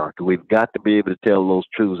hierarchy. We've got to be able to tell those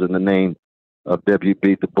truths in the name of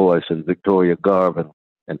W.B. Du Bois and Victoria Garvin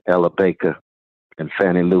and Ella Baker and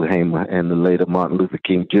Fannie Lou Hamer and the later Martin Luther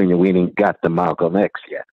King Jr. We ain't got to Malcolm X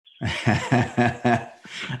yet.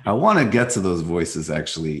 I want to get to those voices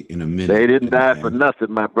actually in a minute. They didn't die for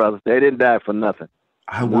nothing, my brothers. They didn't die for nothing.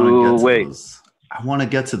 I want to get to those. I want to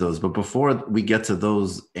get to those. But before we get to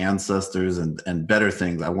those ancestors and better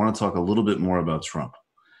things, I want to talk a little bit more about Trump.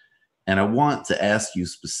 And I want to ask you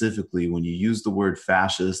specifically, when you use the word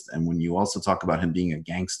fascist and when you also talk about him being a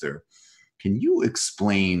gangster, can you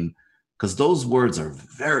explain, because those words are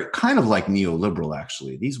very kind of like neoliberal,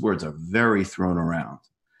 actually. These words are very thrown around.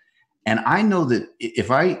 And I know that if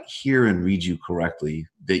I hear and read you correctly,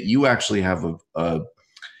 that you actually have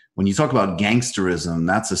when you talk about gangsterism,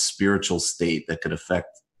 that's a spiritual state that could affect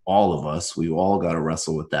all of us. We all got to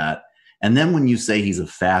wrestle with that. And then when you say he's a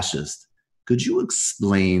fascist, could you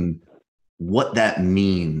explain what that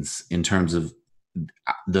means in terms of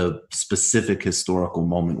the specific historical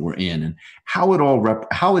moment we're in and how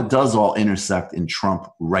it does all intersect in Trump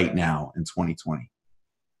right now in 2020?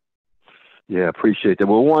 Yeah, I appreciate that.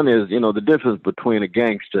 Well, one is, the difference between a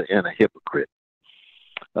gangster and a hypocrite.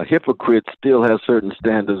 A hypocrite still has certain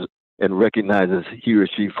standards and recognizes he or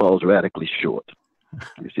she falls radically short.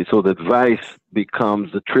 You see, so that vice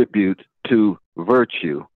becomes a tribute to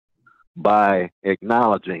virtue by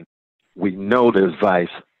acknowledging we know there's vice,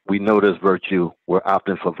 we know there's virtue, we're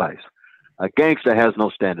opting for vice. A gangster has no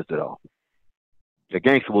standards at all. A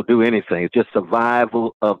gangster will do anything. It's just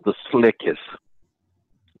survival of the slickest,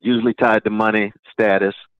 usually tied to money,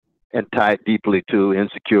 status, and tied deeply to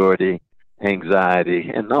insecurity,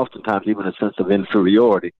 anxiety, and oftentimes even a sense of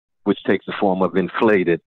inferiority, which takes the form of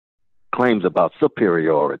inflated claims about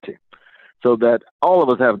superiority. So that all of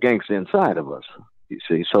us have gangster inside of us, you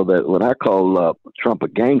see. So that when I call Trump a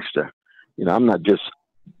gangster, I'm not just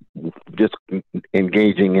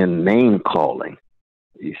engaging in name calling.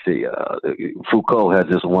 You see, Foucault has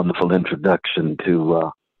this wonderful introduction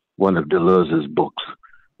to one of Deleuze's books,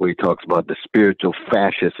 where he talks about the spiritual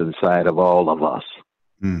fascists inside of all of us.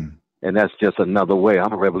 And that's just another way.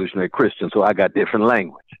 I'm a revolutionary Christian, so I got different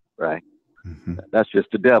language, right? Mm-hmm. That's just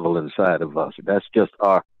the devil inside of us. That's just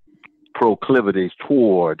our proclivities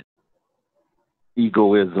toward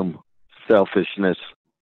egoism, selfishness,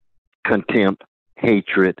 contempt,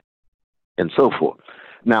 hatred, and so forth.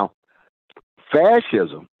 Now,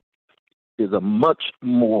 fascism is a much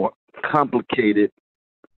more complicated,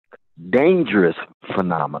 dangerous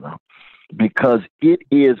phenomenon because it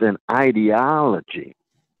is an ideology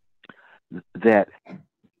that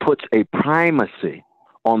puts a primacy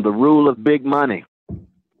on the rule of big money.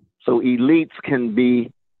 So elites can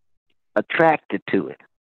be attracted to it.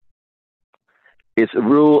 It's a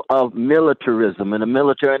rule of militarism and a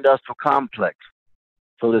military-industrial complex.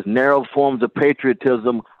 So these narrow forms of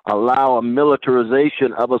patriotism allow a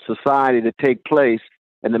militarization of a society to take place,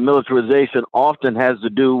 and the militarization often has to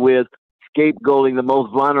do with scapegoating the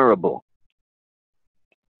most vulnerable.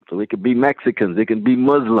 So it could be Mexicans, it can be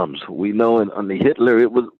Muslims. We know under Hitler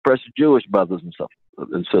it was oppressed Jewish brothers and stuff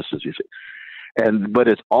and sisters, you see. But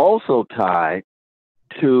it's also tied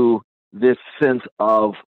to this sense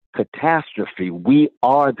of catastrophe, we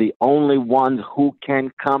are the only ones who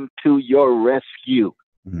can come to your rescue.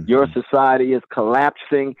 Mm-hmm. Your society is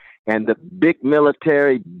collapsing, and the big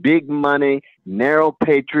military, big money, narrow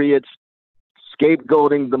patriots,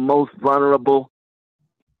 scapegoating the most vulnerable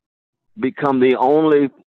become the only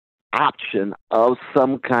option of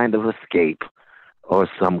some kind of escape or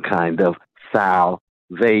some kind of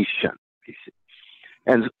salvation.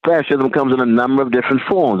 And fascism comes in a number of different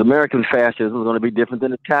forms. American fascism is going to be different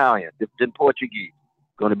than Italian, different than Portuguese,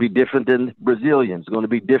 going to be different than Brazilian, it's going to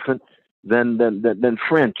be different than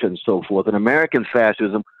French and so forth. And American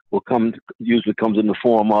fascism usually comes in the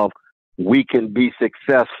form of, we can be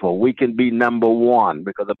successful, we can be number one,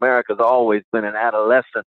 because America's always been an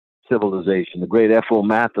adolescent civilization. The great F.O.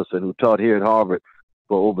 Matheson, who taught here at Harvard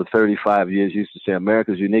for over 35 years, used to say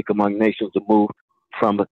America's unique among nations to move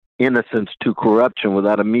from innocence to corruption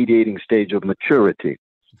without a mediating stage of maturity.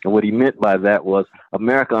 And what he meant by that was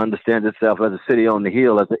America understands itself as a city on the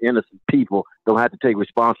hill, as an innocent people, don't have to take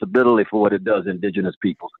responsibility for what it does to indigenous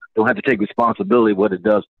peoples, don't have to take responsibility for what it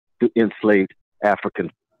does to enslaved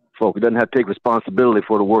African folk. It doesn't have to take responsibility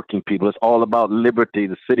for the working people. It's all about liberty,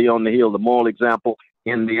 the city on the hill, the moral example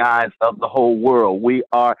in the eyes of the whole world. We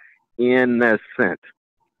are innocent.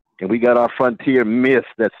 And we got our frontier myth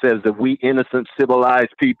that says that we innocent,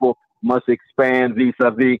 civilized people must expand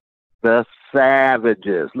vis-a-vis the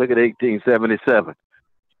savages. Look at 1877.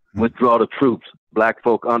 Withdraw the troops. Black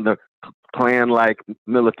folk under Klan-like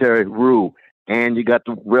military rule. And you got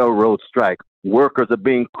the railroad strike. Workers are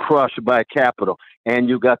being crushed by capital. And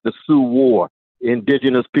you got the Sioux War.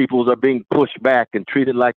 Indigenous peoples are being pushed back and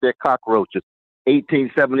treated like they're cockroaches.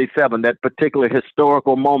 1877, that particular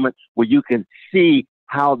historical moment where you can see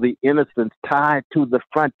how the innocence tied to the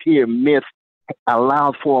frontier myth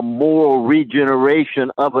allowed for a moral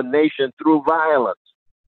regeneration of a nation through violence.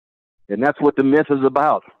 And that's what the myth is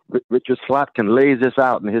about. Richard Slotkin lays this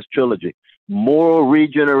out in his trilogy. Moral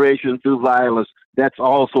regeneration through violence. That's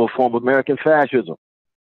also a form of American fascism.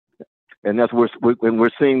 And that's when we're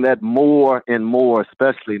seeing that more and more,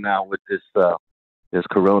 especially now with this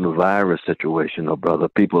coronavirus situation, oh brother,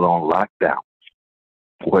 people on lockdown,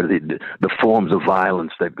 where the forms of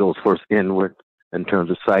violence that goes first inward in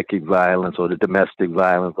terms of psychic violence or the domestic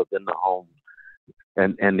violence within the home,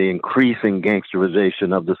 and the increasing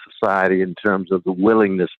gangsterization of the society in terms of the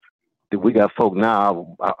willingness that we got folk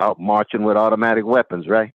now out marching with automatic weapons,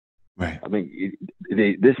 right? Right. I mean,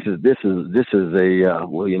 this is a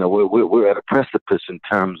well, you know, we're at a precipice in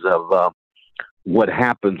terms of what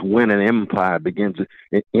happens when an empire begins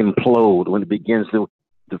to implode, when it begins to,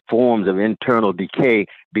 the forms of internal decay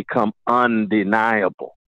become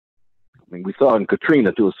undeniable. I mean, we saw in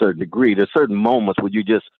Katrina to a certain degree. There's certain moments where you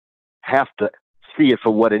just have to see it for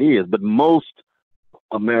what it is. But most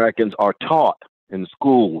Americans are taught in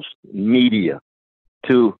schools, media,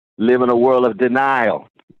 to live in a world of denial.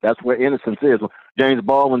 That's where innocence is. James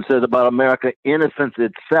Baldwin says about America, innocence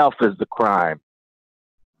itself is the crime.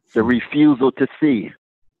 The refusal to see,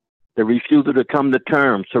 the refusal to come to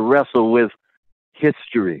terms, to wrestle with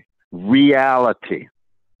history, reality,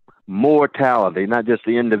 mortality, not just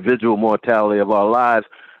the individual mortality of our lives,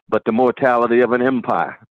 but the mortality of an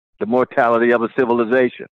empire, the mortality of a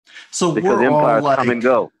civilization. So because we're empires all like, come and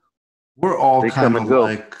go. We're all kind of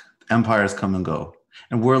like empires come and go.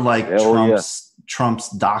 And we're like Trump's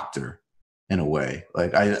doctor in a way.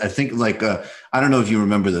 Like I think like I don't know if you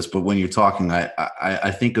remember this, but when you're talking,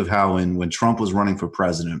 I think of how when Trump was running for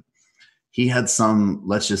president, he had some,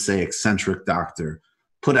 let's just say, eccentric doctor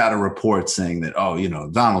put out a report saying that, oh, you know,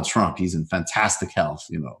 Donald Trump, he's in fantastic health.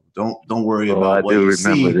 You know, don't worry about what you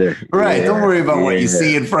see. Right. Yeah, don't worry about what you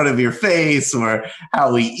see in front of your face or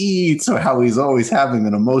how he eats or how he's always having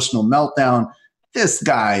an emotional meltdown. This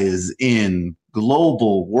guy is in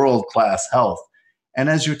global world-class health. And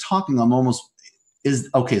as you're talking, I'm almost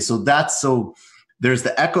so there's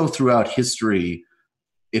the echo throughout history.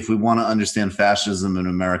 If we want to understand fascism in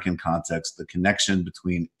American context, the connection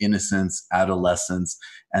between innocence, adolescence,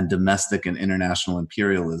 and domestic and international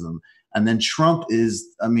imperialism. And then Trump is,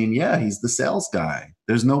 I mean, yeah, he's the sales guy.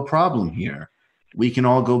 There's no problem here. We can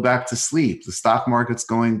all go back to sleep. The stock market's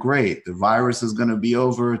going great. The virus is going to be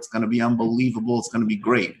over. It's going to be unbelievable. It's going to be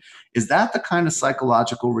great. Is that the kind of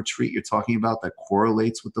psychological retreat you're talking about that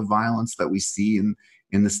correlates with the violence that we see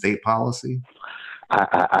in the state policy?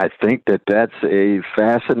 I think that's a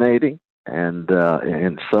fascinating and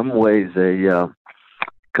in some ways a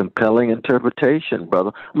compelling interpretation,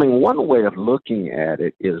 brother. I mean, one way of looking at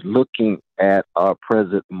it is looking at our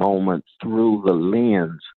present moment through the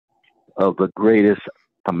lens of the greatest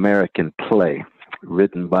American play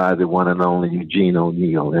written by the one and only Eugene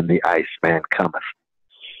O'Neill in The Iceman Cometh.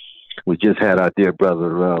 We just had our dear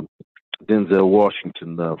brother Denzel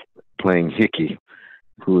Washington playing Hickey,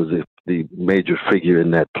 who is the major figure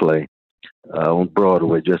in that play on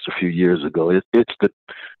Broadway just a few years ago. It's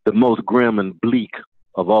the most grim and bleak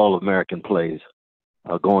of all American plays,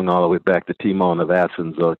 going all the way back to Timon of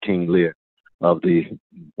Athens or King Lear of the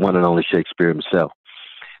one and only Shakespeare himself.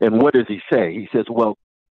 And what does he say? He says, well,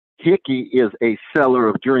 Hickey is a seller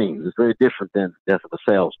of dreams. It's very different than Death of a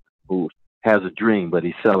Salesman who has a dream, but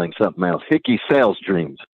he's selling something else. Hickey sells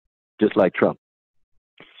dreams, just like Trump.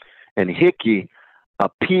 And Hickey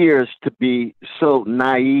appears to be so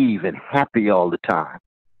naive and happy all the time.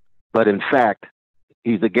 But in fact,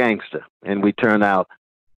 he's a gangster. And it turns out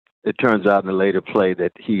in a later play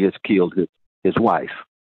that he has killed his wife.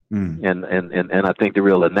 Mm. And I think the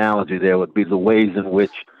real analogy there would be the ways in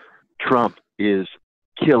which Trump is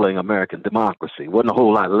killing American democracy. Wasn't a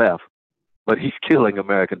whole lot left, but he's killing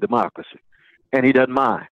American democracy. And he doesn't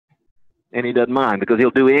mind. And he doesn't mind because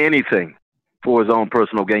he'll do anything for his own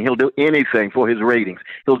personal gain. He'll do anything for his ratings.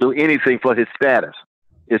 He'll do anything for his status.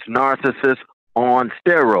 It's narcissist on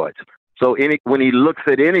steroids. So when he looks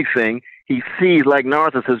at anything, he sees like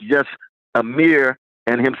narcissist just a mirror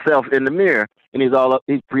and himself in the mirror, and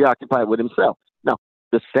he's preoccupied with himself. Now,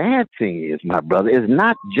 the sad thing is, my brother, is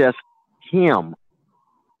not just him,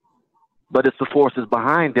 but it's the forces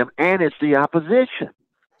behind him, and it's the opposition.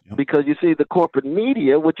 Yep. Because you see, the corporate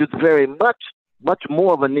media, which is very much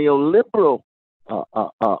more of a neoliberal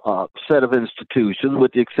set of institutions,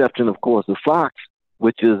 with the exception, of course, of Fox,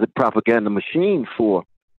 which is the propaganda machine for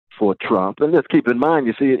Trump. And let's keep in mind,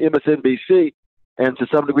 you see, MSNBC and to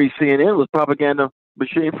some degree CNN was propaganda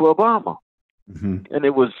machine for Obama. Mm-hmm. And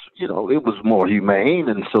it was more humane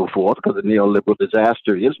and so forth, because the neoliberal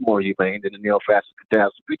disaster is more humane than the neo-fascist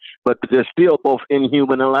catastrophe, but they're still both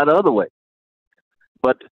inhuman in a lot of other ways.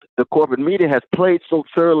 But the corporate media has played so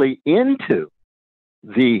thoroughly into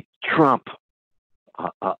the Trump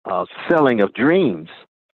selling of dreams,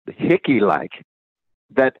 the Hickey-like,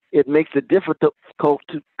 that it makes it difficult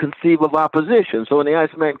to conceive of opposition. So when the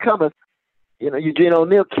Iceman cometh, Eugene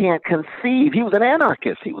O'Neill can't conceive. He was an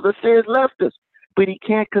anarchist. He was a serious leftist, but he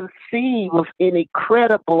can't conceive of any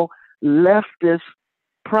credible leftist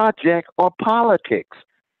project or politics.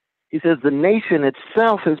 He says the nation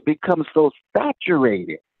itself has become so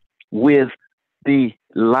saturated with the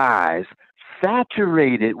lies,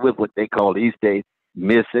 saturated with what they call these days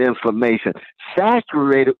misinformation,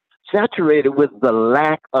 saturated with the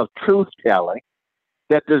lack of truth-telling,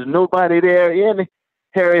 that there's nobody there in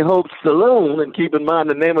Harry Hope's saloon. And keep in mind,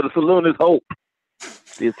 the name of the saloon is Hope.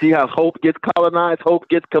 You see how Hope gets colonized, Hope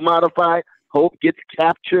gets commodified, Hope gets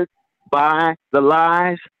captured by the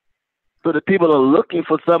lies. So the people are looking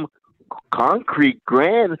for some concrete,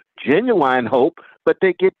 grand, genuine hope, but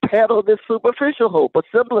they get peddled this superficial hope, a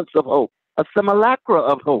semblance of hope, a simulacra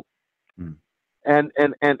of hope. Mm.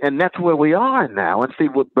 And that's where we are now. And see,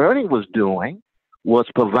 what Bernie was doing was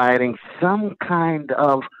providing some kind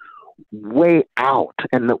of way out.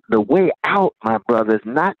 And the way out, my brother, is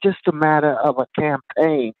not just a matter of a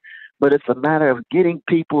campaign, but it's a matter of getting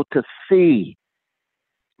people to see,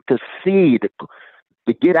 to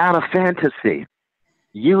get out of fantasy,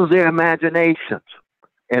 use their imaginations.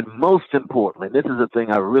 And most importantly, this is the thing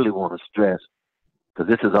I really want to stress, because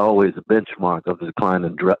this is always a benchmark of the decline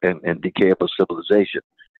and decay of civilization,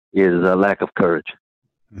 is a lack of courage.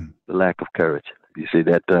 Mm. The lack of courage. You see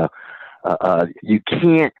that you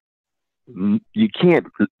can't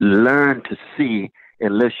learn to see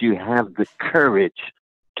unless you have the courage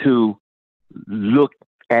to look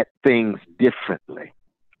at things differently.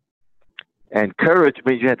 And courage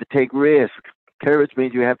means you have to take risks. Courage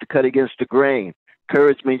means you have to cut against the grain.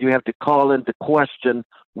 Courage means you have to call into question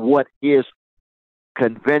what is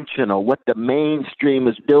conventional, what the mainstream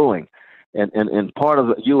is doing. And part of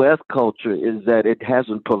the U.S. culture is that it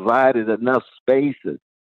hasn't provided enough spaces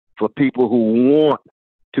for people who want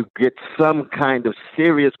to get some kind of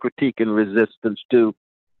serious critique and resistance to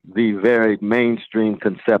the very mainstream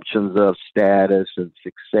conceptions of status and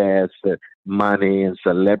success and money and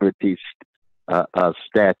celebrity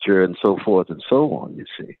stature and so forth and so on, you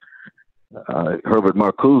see. Herbert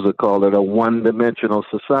Marcuse called it a one-dimensional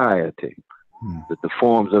society, that the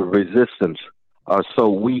forms of resistance are so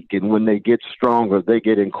weak, and when they get stronger, they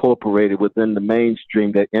get incorporated within the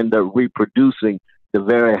mainstream that end up reproducing the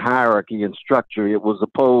very hierarchy and structure it was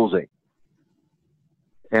opposing.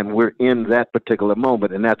 And we're in that particular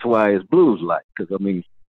moment, and that's why it's blues-like. Because I mean,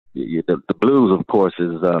 the blues, of course,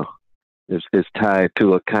 is tied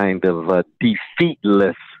to a kind of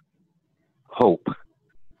defeatless hope.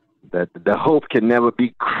 That the hope can never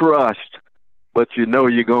be crushed, but you know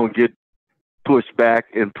you're gonna get push back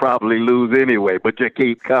and probably lose anyway, but you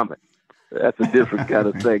keep coming. That's a different kind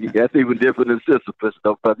of thing. That's even different than Sisyphus,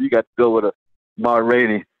 though, brother. You got to go with a Ma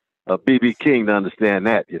Rainey, a B.B. King to understand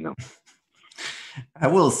that, you know. I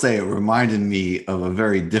will say it reminded me of a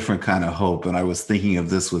very different kind of hope. And I was thinking of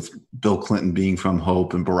this with Bill Clinton being from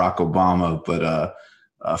Hope and Barack Obama. But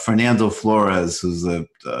Fernando Flores, who's a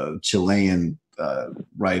Chilean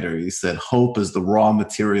writer, he said, hope is the raw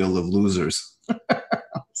material of losers.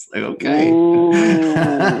 It's like, okay.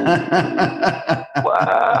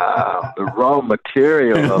 Wow. The raw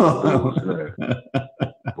material of the loser.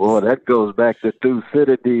 Boy, that goes back to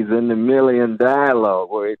Thucydides in the Million Dialogue,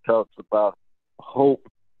 where he talks about hope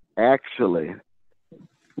actually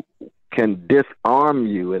can disarm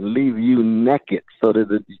you and leave you naked so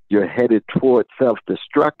that you're headed toward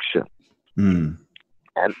self-destruction. Mm.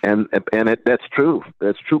 And that's true.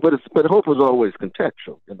 That's true. But hope is always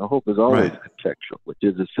contextual. You know, hope is always contextual, which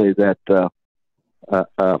is to say that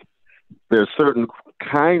there are certain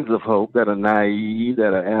kinds of hope that are naive,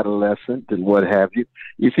 that are adolescent, and what have you.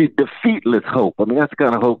 You see, defeatless hope. I mean, that's the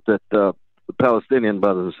kind of hope that the Palestinian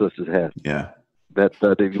brothers and sisters have. Yeah. That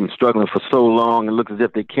they've been struggling for so long, and looks as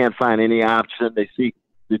if they can't find any option.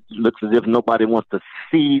 It looks as if nobody wants to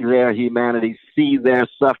see their humanity, see their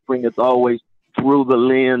suffering. It's always through the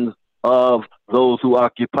lens of those who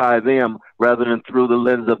occupy them rather than through the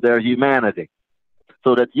lens of their humanity.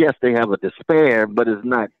 So that, yes, they have a despair, but it's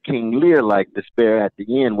not King Lear-like despair at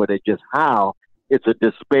the end where they just howl. It's a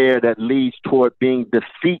despair that leads toward being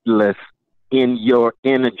defeatless in your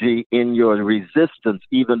energy, in your resistance,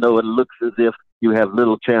 even though it looks as if you have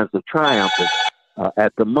little chance of triumphing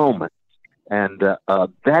at the moment. And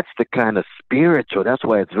that's the kind of spiritual, that's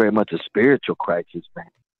why it's very much a spiritual crisis, man.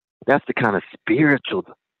 That's the kind of spiritual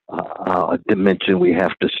dimension we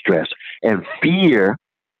have to stress. And fear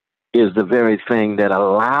is the very thing that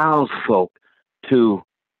allows folk to,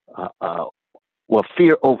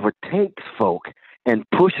 fear overtakes folk and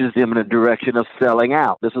pushes them in a direction of selling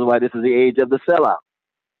out. This is why this is the age of the sellout.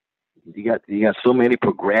 You got so many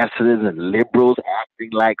progressives and liberals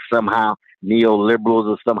acting like somehow neoliberals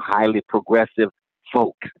or some highly progressive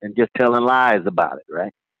folk and just telling lies about it,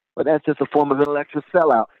 right? But that's just a form of intellectual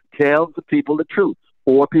sellout. Tell the people the truth.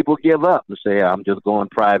 Or people give up and say, I'm just going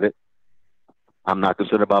private. I'm not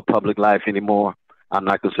concerned about public life anymore. I'm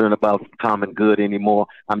not concerned about common good anymore.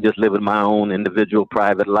 I'm just living my own individual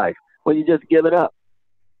private life. Well, you just give it up.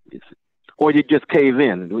 Or you just cave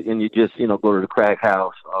in and you just, go to the crack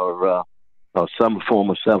house or some form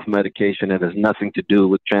of self-medication that has nothing to do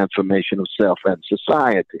with transformation of self and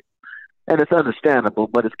society. And it's understandable,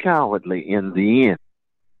 but it's cowardly in the end.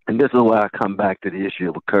 And this is why I come back to the issue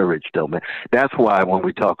of courage, though, man. That's why when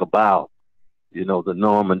we talk about, the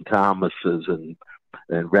Norman Thomases and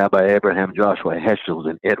Rabbi Abraham Joshua Heschels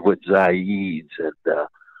and Edward Zaids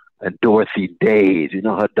and Dorothy Days,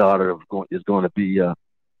 her daughter is going to be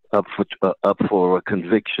up for a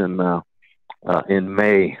conviction in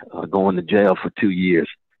May, going to jail for 2 years.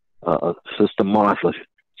 Sister Martha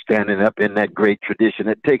standing up in that great tradition.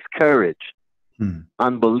 It takes courage,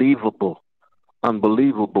 unbelievable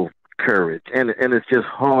courage, and it's just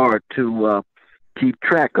hard to keep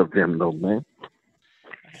track of them, though, man.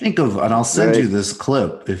 And I'll send you this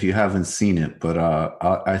clip if you haven't seen it, but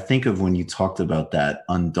I think of when you talked about that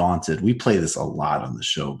Undaunted. We play this a lot on the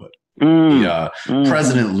show, but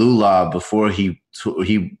President Lula, before he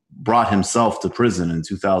brought himself to prison in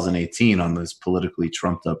 2018 on those politically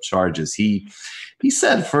trumped up charges, he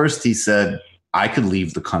said, I could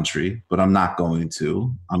leave the country, but I'm not going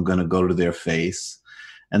to. I'm going to go to their face.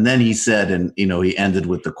 And then he said, and he ended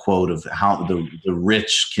with the quote of how the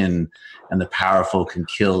rich and the powerful can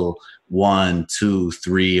kill 1, 2,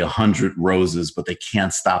 3, 100 roses, but they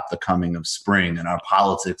can't stop the coming of spring. And our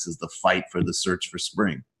politics is the fight for the search for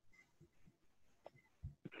spring.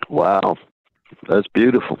 Wow, that's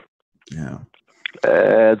beautiful. Yeah,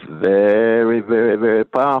 that's very, very, very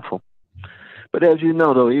powerful. But as you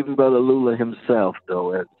know, though, even Brother Lula himself,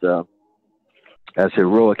 though, as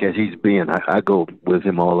heroic as he's been, I go with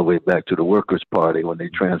him all the way back to the Workers' Party when they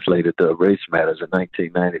translated the Race Matters in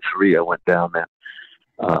 1993. I went down there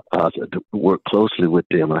to work closely with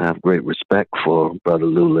them. I have great respect for Brother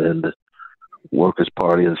Lula and the Workers'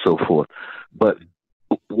 Party and so forth. But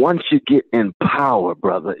once you get in power,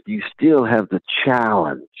 brother, you still have the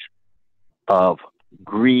challenge of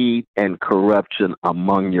greed and corruption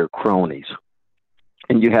among your cronies.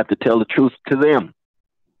 And you have to tell the truth to them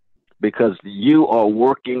because you are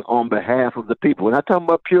working on behalf of the people. We're not talking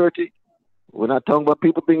about purity. We're not talking about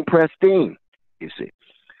people being pristine, you see.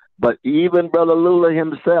 But even Brother Lula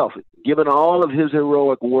himself, given all of his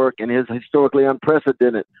heroic work and his historically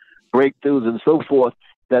unprecedented breakthroughs and so forth,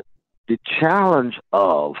 that the challenge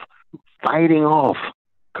of fighting off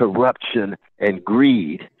corruption and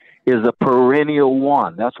greed is a perennial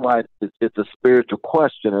one. That's why it's a spiritual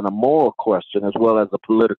question and a moral question, as well as a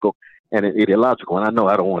political and an ideological. And I know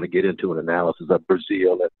I don't want to get into an analysis of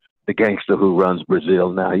Brazil and the gangster who runs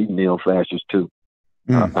Brazil now. He's neo-fascist too.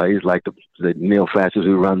 He's like the neo-fascist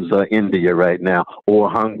who runs India right now, or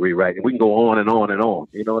Hungary right now. We can go on and on and on.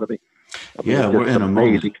 You know what I mean? Yeah, we're in a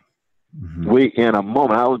moment. We in a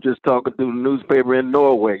moment. I was just talking through the newspaper in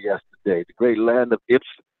Norway yesterday, the great land of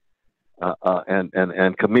Ibsen,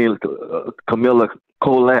 and Camilla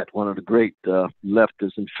Collett, one of the great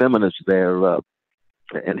leftists and feminists there,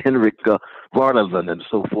 and Henrik Vardaland and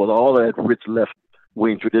so forth. All that rich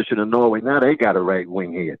left-wing tradition in Norway. Now they got a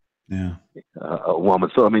right-wing head. Yeah, a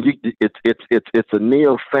woman. So I mean, it's a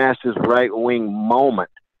neo-fascist right-wing moment.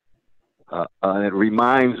 It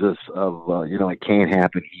reminds us of it can't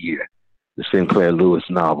happen here. The Sinclair Lewis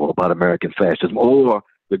novel about American fascism, or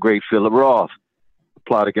the great Philip Roth,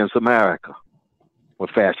 Plot Against America, where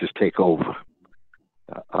fascists take over.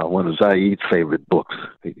 One of Zaid's favorite books.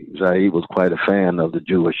 Zaid was quite a fan of the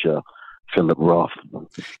Jewish Philip Roth.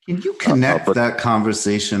 Can you connect that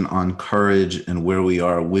conversation on courage and where we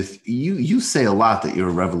are with you? You say a lot that you're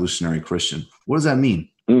a revolutionary Christian. What does that mean?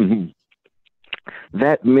 Mm-hmm.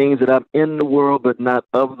 That means that I'm in the world, but not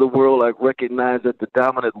of the world. I recognize that the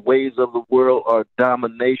dominant ways of the world are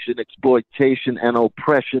domination, exploitation, and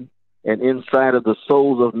oppression. And inside of the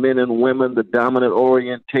souls of men and women, the dominant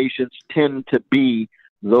orientations tend to be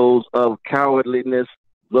those of cowardliness,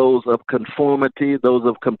 those of conformity, those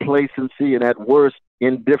of complacency, and at worst,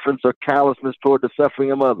 indifference or callousness toward the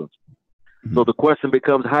suffering of others. Mm-hmm. So the question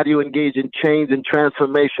becomes, how do you engage in change and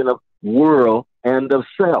transformation of world and of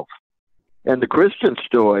self? And the Christian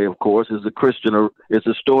story, of course, is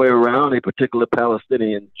a story around a particular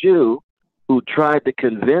Palestinian Jew who tried to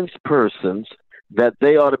convince persons that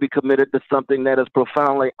they ought to be committed to something that is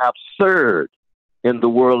profoundly absurd in the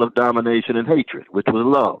world of domination and hatred, which was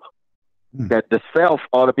love. That the self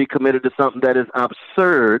ought to be committed to something that is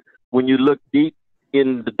absurd when you look deep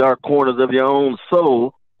in the dark corners of your own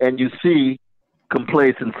soul and you see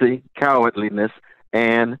complacency, cowardliness,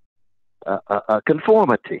 and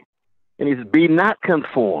conformity. And he says, be not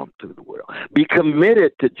conformed to the world. Be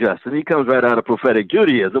committed to justice. He comes right out of prophetic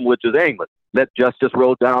Judaism, which is Amos. Let justice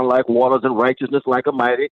roll down like waters and righteousness like a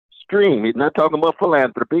mighty stream. He's not talking about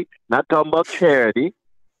philanthropy, not talking about charity.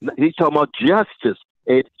 He's talking about justice,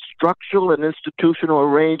 a structural and institutional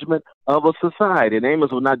arrangement of a society. And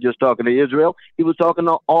Amos was not just talking to Israel. He was talking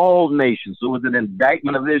to all nations. So it was an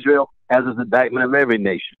indictment of Israel as an indictment of every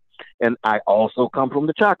nation. And I also come from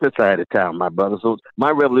the chocolate side of town, my brother. So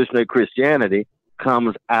my revolutionary Christianity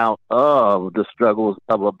comes out of the struggles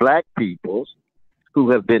of a black peoples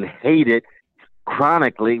who have been hated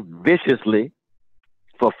chronically, viciously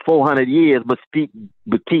for 400 years, but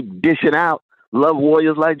keep dishing out love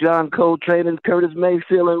warriors like John Coltrane and Curtis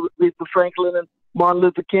Mayfield and Aretha Franklin and Martin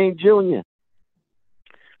Luther King Jr.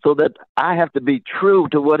 So that I have to be true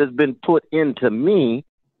to what has been put into me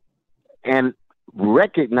and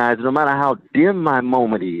recognize no matter how dim my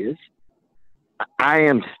moment is, I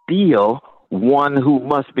am still one who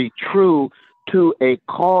must be true to a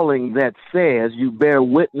calling that says you bear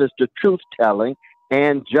witness to truth-telling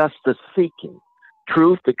and justice-seeking.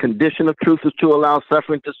 Truth, the condition of truth is to allow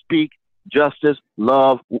suffering to speak, justice,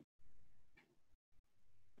 love,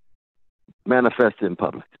 manifest in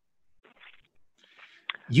public.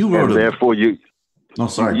 You wrote and therefore you... Oh,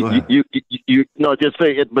 sorry. Go ahead. You no, just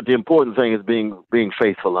say it. But the important thing is being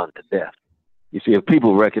faithful unto death. You see, if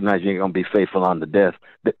people recognize you're going to be faithful unto death,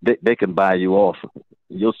 they can buy you off.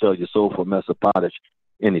 You'll sell your soul for a mess of pottage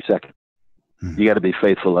any second. You got to be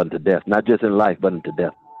faithful unto death, not just in life, but unto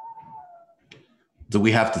death. Do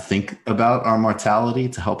we have to think about our mortality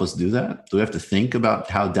to help us do that? Do we have to think about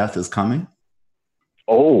how death is coming?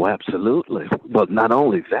 Oh, absolutely. But not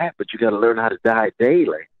only that, but you got to learn how to die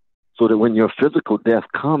daily, so that when your physical death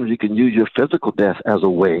comes, you can use your physical death as a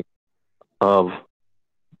way of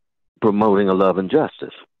promoting a love and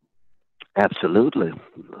justice. Absolutely.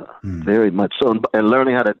 Very much so. And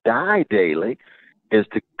learning how to die daily is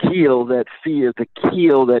to kill that fear, to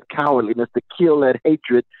kill that cowardliness, to kill that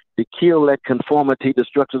hatred, to kill that conformity to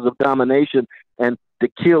structures of domination, and to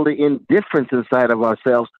kill the indifference inside of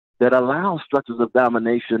ourselves that allows structures of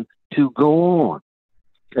domination to go on.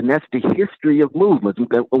 And that's the history of movements.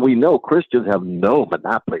 We know Christians have no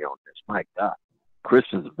monopoly on this. My God,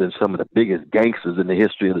 Christians have been some of the biggest gangsters in the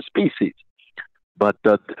history of the species. But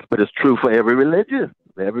it's true for every religion.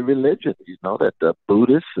 Every religion, you know, that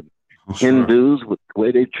Buddhists and Sure. Hindus, with the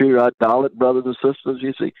way they treat our Dalit brothers and sisters,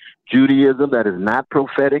 you see. Judaism that is not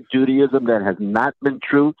prophetic, Judaism that has not been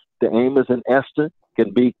true to Amos and Esther,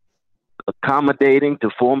 can be accommodating to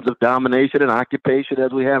forms of domination and occupation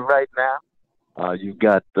as we have right now. You've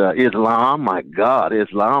got Islam, my God,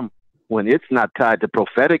 Islam, when it's not tied to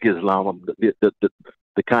prophetic Islam,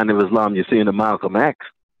 the kind of Islam you see in the Malcolm X,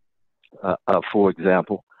 for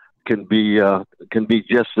example, can be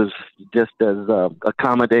just as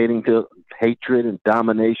accommodating to hatred and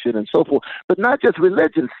domination and so forth. But not just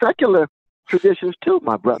religion, secular traditions too,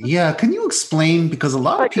 my brother. Yeah, can you explain? Because a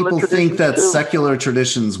lot of people think that secular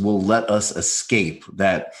traditions will let us escape,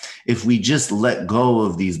 that if we just let go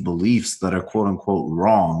of these beliefs that are quote unquote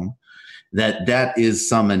wrong, that is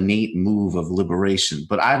some innate move of liberation.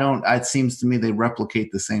 But it seems to me they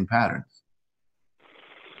replicate the same pattern.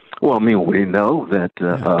 Well, I mean, we know that,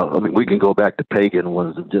 we can go back to pagan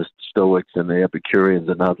ones of just Stoics and the Epicureans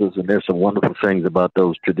and others, and there's some wonderful things about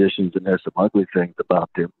those traditions, and there's some ugly things about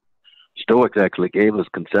them. Stoics actually gave us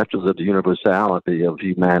conceptions of the universality of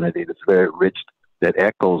humanity that's very rich, that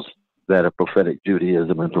echoes that of prophetic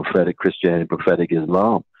Judaism and prophetic Christianity, prophetic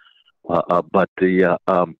Islam. But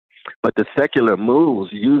the secular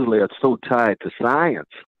moves usually are so tied to science.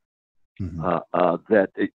 That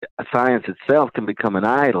science itself can become an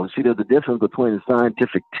idol. See, there's a difference between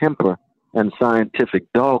scientific temper and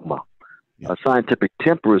scientific dogma. Scientific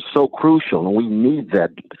temper is so crucial, and we need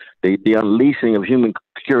that. The unleashing of human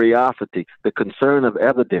curiosity, the concern of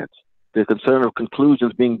evidence, the concern of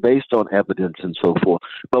conclusions being based on evidence and so forth.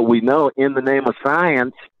 But we know in the name of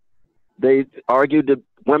science, they argued that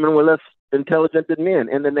women were less intelligent than men.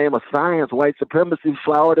 In the name of science, white supremacy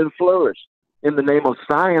flowered and flourished. In the name of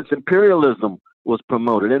science, imperialism was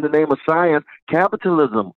promoted. In the name of science,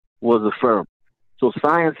 capitalism was affirmed. So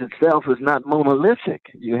science itself is not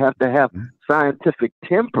monolithic. You have to have scientific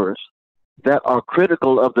tempers that are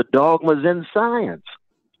critical of the dogmas in science.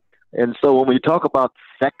 And so when we talk about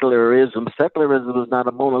secularism is not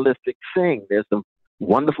a monolithic thing. There's some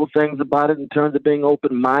wonderful things about it in terms of being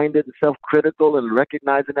open-minded and self-critical and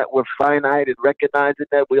recognizing that we're finite and recognizing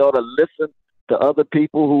that we ought to listen to other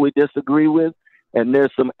people who we disagree with. And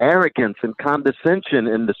there's some arrogance and condescension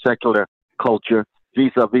in the secular culture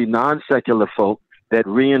vis-a-vis non-secular folk that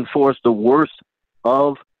reinforce the worst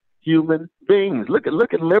of human beings. Look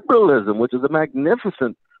at liberalism, which is a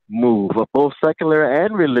magnificent move of both secular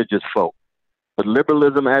and religious folk. But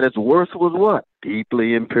liberalism at its worst was what?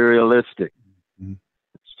 Deeply imperialistic.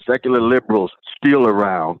 Secular liberals steal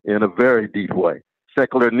around in a very deep way.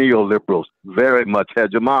 Secular neoliberals, very much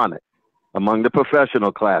hegemonic among the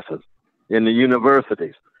professional classes, in the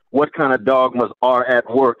universities. What kind of dogmas are at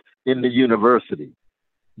work in the university?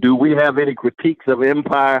 Do we have any critiques of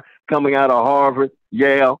empire coming out of Harvard,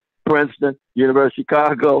 Yale, Princeton, University of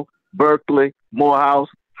Chicago, Berkeley, Morehouse,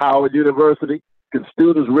 Howard University? Can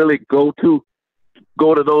students really go to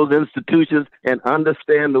those institutions and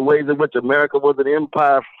understand the ways in which America was an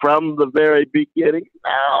empire from the very beginning?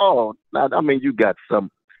 No, not. I mean, you got some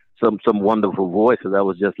wonderful voices. I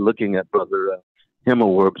was just looking at Brother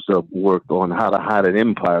Himmelwerp's work on How to Hide an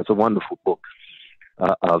Empire. It's a wonderful book.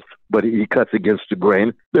 But he cuts against the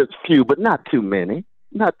grain. There's few, but not too many.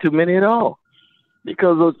 Not too many at all.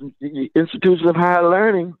 Because those institutions of higher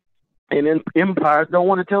learning and empires don't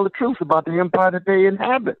want to tell the truth about the empire that they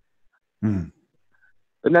inhabit. And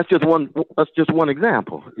that's just one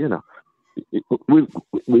example. You know,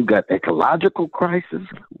 we've got ecological crisis,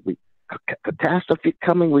 catastrophe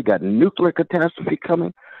coming. We got nuclear catastrophe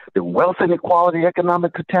coming. The wealth inequality,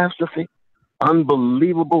 economic catastrophe,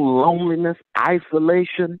 unbelievable loneliness,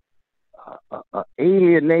 isolation,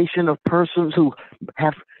 alienation of persons who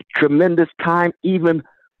have tremendous time even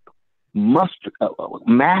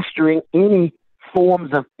mastering any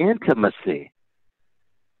forms of intimacy,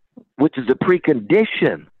 which is a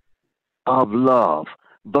precondition of love.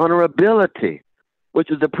 Vulnerability,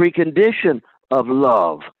 which is a precondition of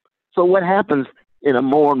love. So what happens in a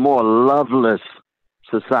more and more loveless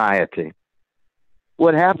society?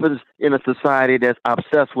 What happens in a society that's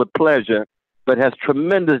obsessed with pleasure but has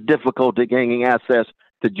tremendous difficulty gaining access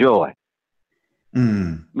to joy? I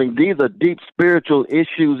mean, these are deep spiritual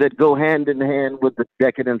issues that go hand in hand with the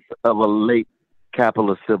decadence of a late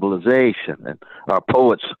capitalist civilization. And our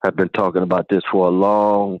poets have been talking about this for a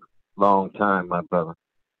long, long time, my brother.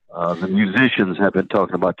 The musicians have been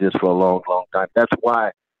talking about this for a long, long time. That's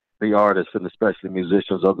why the artists, and especially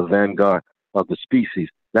musicians, are the vanguard of the species.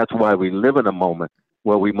 That's why we live in a moment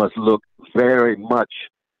where we must look very much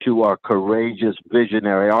to our courageous,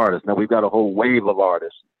 visionary artists. Now, we've got a whole wave of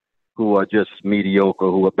artists who are just mediocre,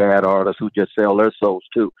 who are bad artists, who just sell their souls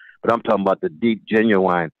too. But I'm talking about the deep,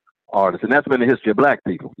 genuine, artists. And that's been the history of black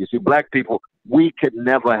people. You see, black people, we could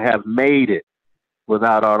never have made it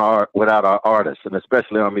without our art, without our artists, and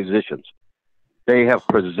especially our musicians. They have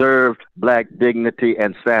preserved black dignity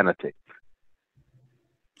and sanity.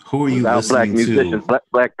 Who are you without listening black musicians, to?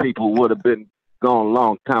 Black people would have been gone a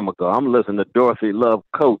long time ago. I'm listening to Dorothy Love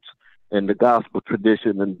Coates in the gospel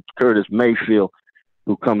tradition, and Curtis Mayfield,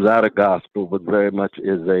 who comes out of gospel, but very much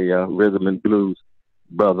is a rhythm and blues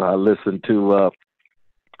brother. I listen to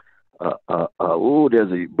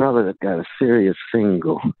there's a brother that got a serious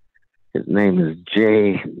single. His name is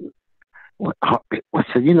Jay. What's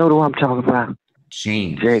it? You know who I'm talking about?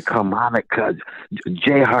 James. Jay Carmonica.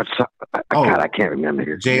 Jay Hart. God, I can't remember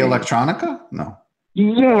his Jay name. Electronica? No.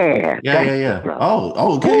 Yeah. Yeah.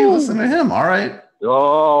 Oh, okay. Listen to him. All right.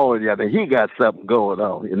 Oh, yeah. He got something going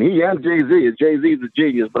on. And he and Jay-Z. Jay-Z's a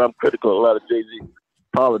genius, but I'm critical of a lot of Jay-Z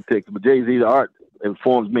politics. But Jay-Z's art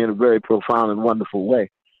informs me in a very profound and wonderful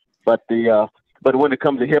way. But when it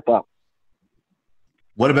comes to hip-hop,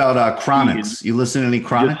 what about Chronics? You listen to any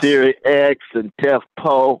Chronics? Theory X and Tef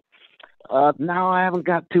Poe. No, I haven't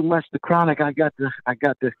got too much to Chronic. I got to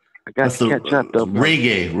catch up though.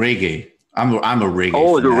 Reggae. I'm a reggae.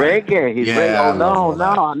 Oh, fan. The reggae. He's reggae.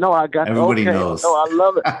 Oh, no, I got. Everybody knows. No, I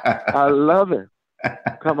love it. I love it.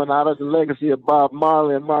 Coming out of the legacy of Bob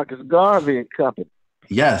Marley and Marcus Garvey and company.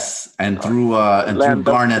 Yes, and through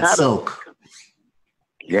Garnet Silk.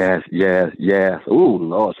 Yes. Ooh,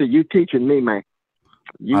 Lord, see, you teaching me, man.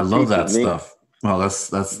 I love that stuff. Well,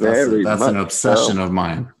 that's an obsession of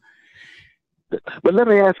mine. But let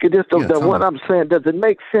me ask you this, though, what I'm saying, does it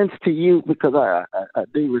make sense to you, because I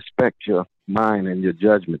do respect your mind and your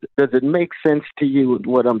judgment, does it make sense to you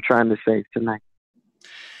what I'm trying to say tonight?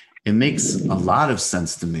 It makes a lot of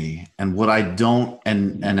sense to me. And what I don't,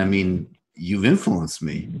 and I mean, you've influenced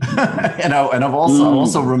me. and I've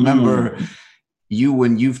also remember you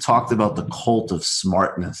when you've talked about the cult of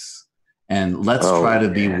smartness and let's try to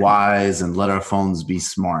be wise and let our phones be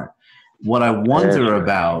smart. What I wonder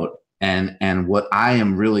about, and what I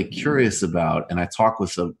am really curious about, and I talk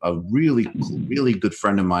with a really, really good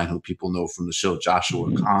friend of mine who people know from the show,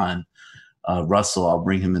 Joshua Kahn, Russell, I'll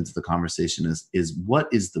bring him into the conversation, is what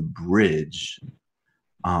is the bridge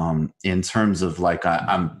in terms of, like,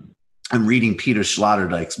 I'm reading Peter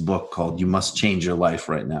Sloterdijk's book called You Must Change Your Life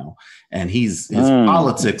right now. And his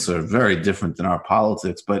politics are very different than our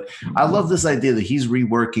politics. But I love this idea that he's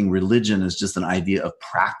reworking religion as just an idea of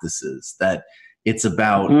practices, that it's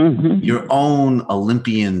about your own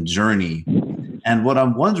Olympian journey. And what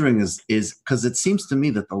I'm wondering is because it seems to me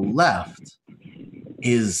that the left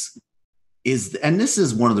is, and this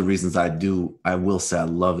is one of the reasons I will say I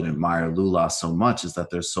love and admire Lula so much, is that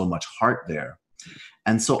there's so much heart there.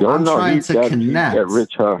 And so I'm trying to connect.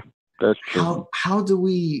 Rich heart. That's true. How do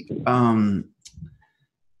we,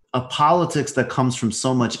 a politics that comes from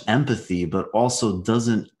so much empathy, but also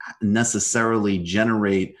doesn't necessarily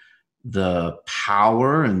generate the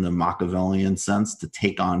power in the Machiavellian sense to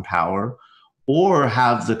take on power, or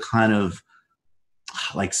have the kind of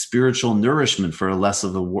like spiritual nourishment for less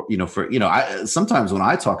of a, sometimes when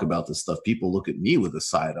I talk about this stuff, people look at me with a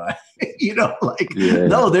side eye,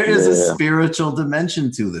 no, there is a spiritual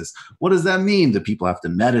dimension to this. What does that mean? Do people have to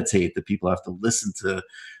meditate? Do people have to listen to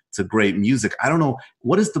great music? I don't know.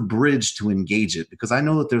 What is the bridge to engage it? Because I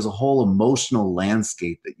know that there's a whole emotional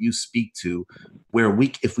landscape that you speak to where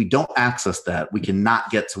if we don't access that, we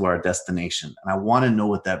cannot get to our destination. And I want to know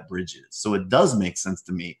what that bridge is. So it does make sense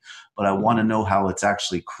to me, but I want to know how it's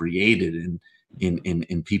actually created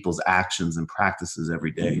in people's actions and practices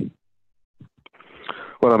every day.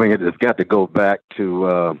 Well, I mean, it's got to go back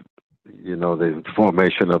to, the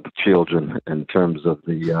formation of the children in terms of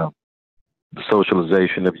the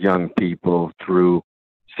socialization of young people through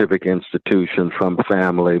civic institutions, from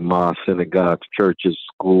family, mosques, synagogues, churches,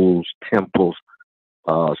 schools, temples,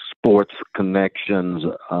 sports connections,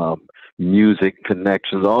 music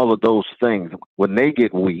connections, all of those things. When they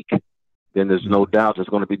get weak, then there's no doubt it's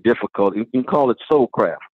going to be difficult. You can call it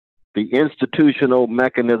soulcraft. The institutional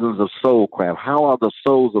mechanisms of soulcraft. How are the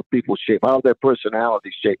souls of people shaped? How are their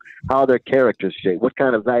personalities shaped? How are their characters shaped? What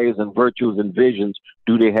kind of values and virtues and visions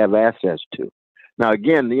do they have access to? Now,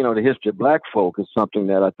 again, the history of black folk is something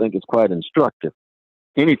that I think is quite instructive.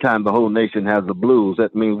 Anytime the whole nation has the blues,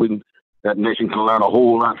 that means that nation can learn a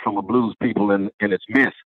whole lot from the blues people in its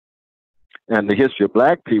midst. And the history of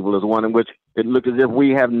black people is one in which it looks as if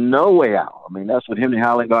we have no way out. I mean, that's what Henry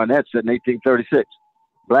Highland Garnett said in 1836.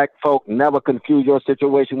 Black folk, never confuse your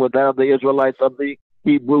situation with that of the Israelites of the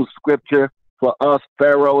Hebrew scripture. For us,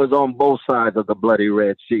 Pharaoh is on both sides of the bloody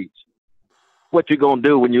Red Sea. What you gonna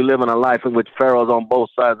do when you live in a life in which Pharaoh's on both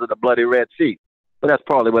sides of the bloody Red Sea? But that's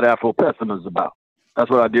partly what Afro-pessimism is about. That's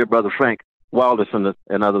what our dear brother Frank Wilderson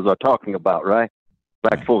and others are talking about, right?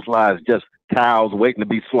 Black folks' lives just cows waiting to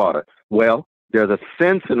be slaughtered. Well, there's a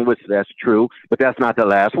sense in which that's true, but that's not the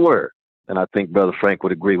last word. And I think Brother Frank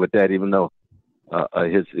would agree with that, even though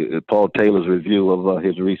his Paul Taylor's review of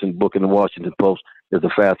his recent book in the Washington Post is a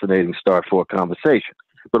fascinating start for a conversation.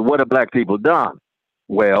 But what have black people done?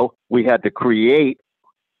 Well, we had to create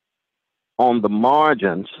on the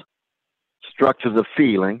margins structures of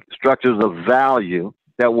feeling, structures of value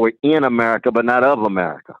that were in America but not of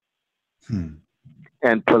America.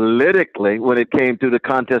 And politically, when it came to the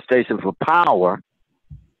contestation for power,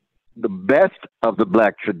 the best of the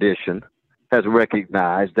black tradition has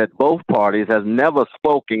recognized that both parties has never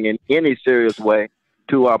spoken in any serious way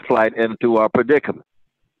to our plight and to our predicament.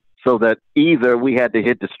 So that either we had to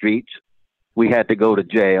hit the streets, we had to go to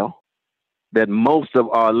jail, that most of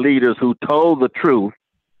our leaders who told the truth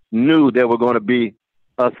knew they were going to be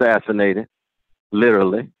assassinated,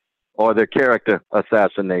 literally, or their character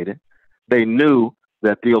assassinated. They knew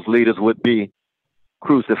that those leaders would be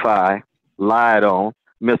crucified, lied on,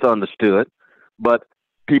 misunderstood, but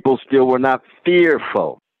people still were not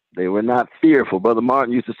fearful. They were not fearful. Brother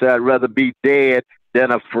Martin used to say, I'd rather be dead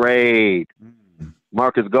than afraid.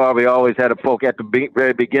 Marcus Garvey always had a folk at the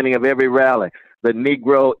very beginning of every rally. The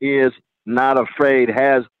Negro is not afraid,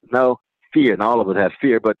 has no fear. And all of us have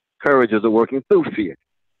fear, but courage is a working through fear.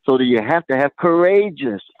 So do you have to have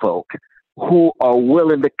courageous folk who are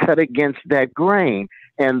willing to cut against that grain?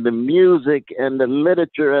 And the music and the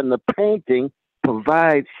literature and the painting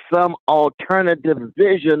provide some alternative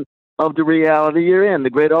vision of the reality you're in. The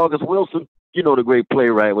great August Wilson, you know, the great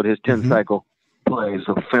playwright with his 10 cycle plays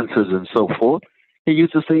of Fences and so forth. He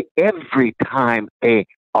used to say every time a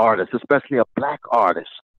artist, especially a black artist,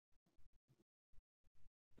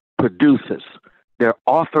 produces, they're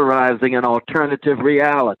authorizing an alternative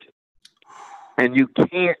reality. And you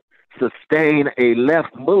can't sustain a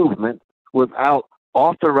left movement without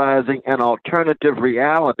authorizing an alternative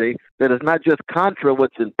reality that is not just contra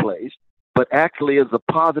what's in place, but actually is a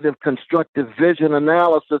positive, constructive vision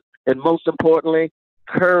analysis, and most importantly,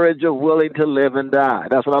 courage of willing to live and die.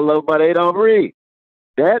 That's what I love about Adolph Reed.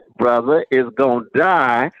 That brother is going to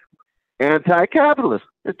die anti-capitalist.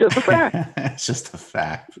 It's just a fact. It's just a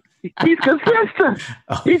fact. He's consistent.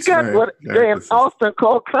 He's got very, what Jane Austen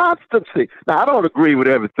called constancy. Now, I don't agree with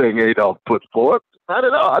everything Adolph puts forth. Not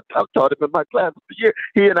at all. I've taught him in my class for years.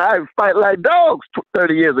 He and I fight like dogs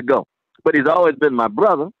 30 years ago. But he's always been my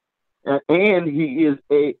brother. And he is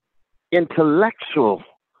a intellectual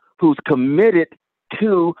who's committed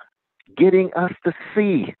to getting us to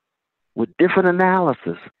see with different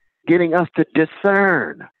analysis, getting us to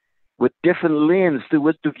discern with different lens through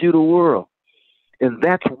which to view the world. And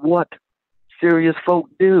that's what serious folk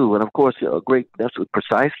do. And of course, that's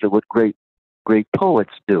precisely what great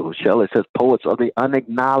poets do. Shelley says poets are the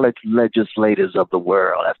unacknowledged legislators of the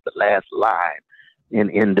world. That's the last line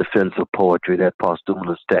in Defense of Poetry, that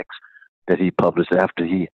posthumous text that he published after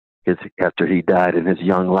he died in his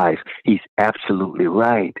young life. He's absolutely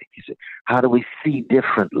right. He said, how do we see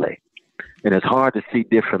differently? And it's hard to see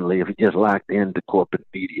differently if you're just locked into corporate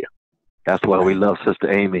media. That's why we love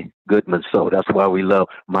Sister Amy Goodman show. That's why we love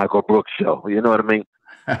Michael Brooks show. You know what I mean?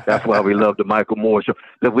 That's why we love the Michael Moore show.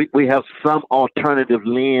 That we have some alternative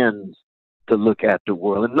lens to look at the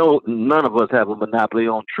world. And no, none of us have a monopoly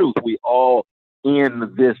on truth. We all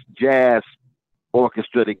in this jazz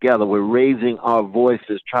orchestra together. We're raising our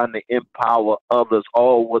voices, trying to empower others,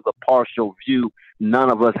 all with a partial view,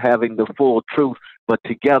 none of us having the full truth. But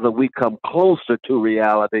together we come closer to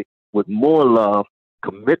reality with more love,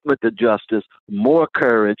 commitment to justice, more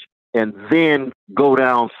courage, and then go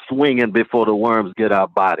down swinging before the worms get our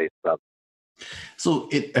bodies. So,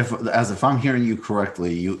 if I'm hearing you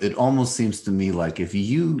correctly, it almost seems to me like if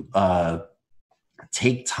you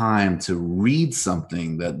take time to read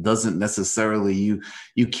something that doesn't necessarily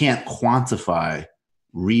you can't quantify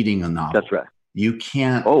reading a novel. That's right. You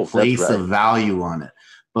can't place a value on it.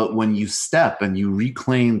 But when you step and you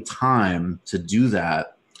reclaim time to do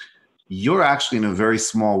that, you're actually in a very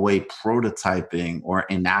small way prototyping or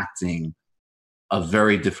enacting a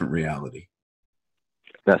very different reality.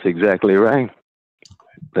 That's exactly right.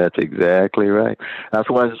 That's exactly right. That's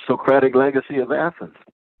why the Socratic legacy of Athens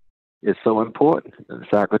is so important. And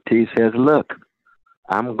Socrates says, look,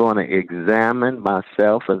 I'm going to examine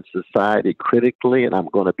myself and society critically, and I'm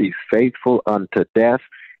going to be faithful unto death.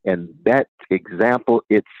 And that example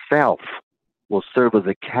itself will serve as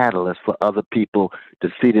a catalyst for other people to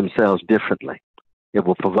see themselves differently. It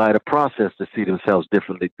will provide a process to see themselves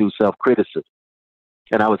differently through self-criticism.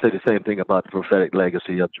 And I would say the same thing about the prophetic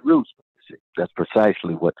legacy of Jerusalem. logic. That's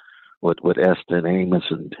precisely what Esther and Amos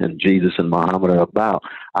and Jesus and Muhammad are about.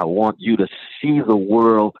 I want you to see the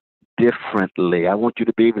world differently. I want you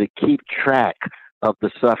to be able to keep track of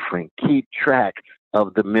the suffering, keep track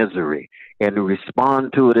of the misery, and to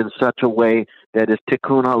respond to it in such a way that is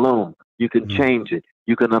tikkun olam. You can change it,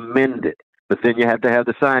 you can amend it, but then you have to have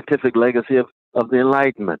the scientific legacy of the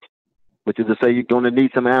Enlightenment, which is to say you're going to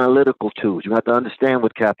need some analytical tools. You have to understand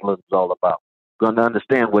what capitalism is all about. You're going to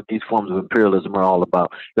understand what these forms of imperialism are all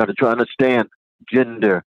about. You have to try to understand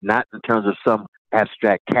gender, not in terms of some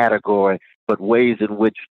abstract category, but ways in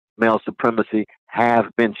which male supremacy have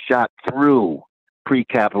been shot through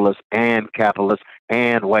pre-capitalist and capitalist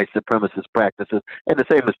and white supremacist practices. And the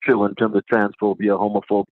same is true in terms of transphobia,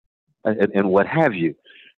 homophobia, and what have you.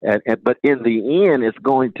 But in the end, it's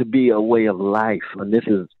going to be a way of life. And this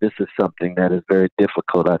is something that is very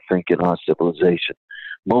difficult, I think, in our civilization.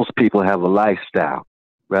 Most people have a lifestyle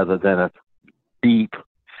rather than a deep,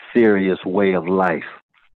 serious way of life.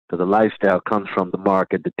 So the lifestyle comes from the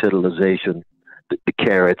market, the titillization, the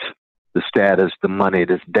carrots, the status, the money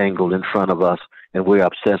that's dangled in front of us, and we're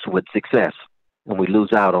obsessed with success, and we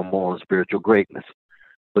lose out on moral and spiritual greatness.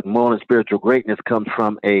 But moral and spiritual greatness comes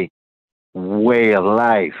from a way of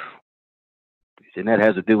life, and that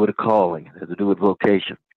has to do with a calling, it has to do with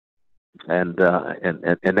vocation, and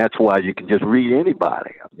that's why you can just read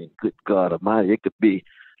anybody. I mean, good God Almighty, it could be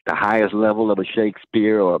the highest level of a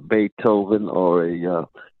Shakespeare or a Beethoven or a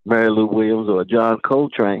Mary Lou Williams or a John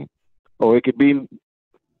Coltrane, or it could be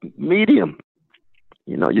medium.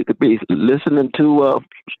 You know, you could be listening to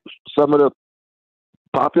some of the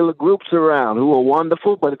popular groups around who are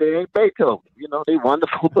wonderful, but they ain't Beethoven. You know, they're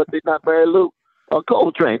wonderful, but they're not Mary Lou or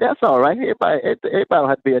Coltrane. That's all right. Everybody don't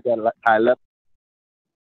have to be at that high level.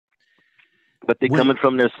 But they're coming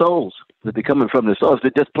from their souls. If they're coming from their souls, if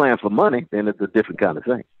they're just playing for money, then it's a different kind of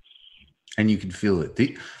thing. And you can feel it.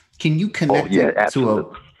 Can you connect it to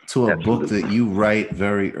a book that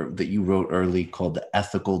you wrote early called The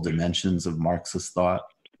Ethical Dimensions of Marxist Thought,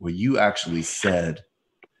 where you actually said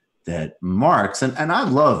that Marx, and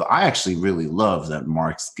I actually really love that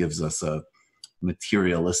Marx gives us a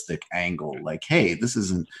materialistic angle, like, hey, this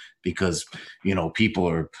isn't because, you know,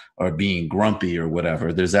 people are being grumpy or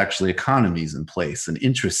whatever. There's actually economies in place and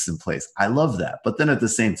interests in place. I love that. But then at the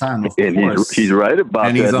same time, of course, he's right about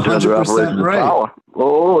and that. He's 100% right. Power.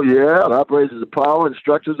 Oh yeah, the operations of power and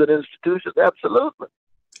structures and institutions, absolutely.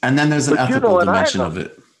 And then there's an ethical dimension of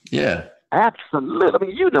it. Yeah, absolutely. I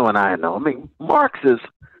mean, you know, and I know. I mean, Marx's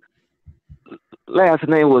last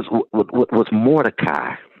name was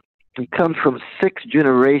Mordecai. He comes from 6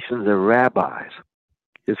 generations of rabbis.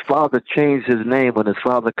 His father changed his name when his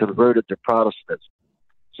father converted to Protestantism.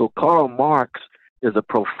 So Karl Marx is a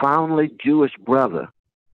profoundly Jewish brother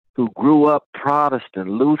who grew up Protestant,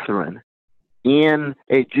 Lutheran, in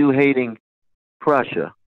a Jew-hating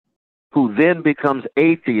Prussia, who then becomes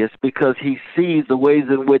atheist because he sees the ways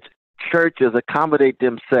in which churches accommodate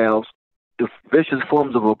themselves to vicious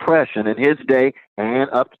forms of oppression in his day and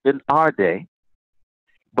up in our day.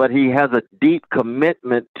 But he has a deep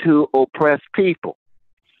commitment to oppressed people.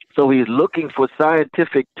 So he's looking for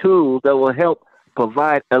scientific tools that will help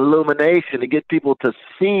provide illumination to get people to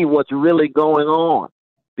see what's really going on,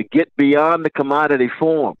 to get beyond the commodity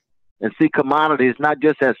form and see commodities not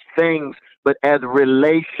just as things, but as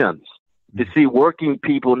relations, to see working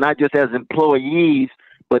people not just as employees,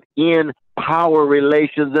 but in power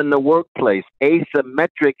relations in the workplace,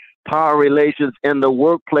 asymmetric power relations in the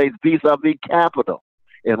workplace vis-a-vis capital.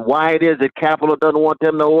 And why it is that capital doesn't want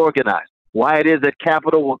them to organize. Why it is that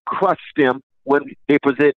capital will crush them when they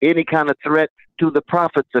present any kind of threat to the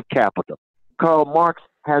profits of capital. Karl Marx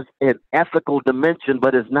has an ethical dimension,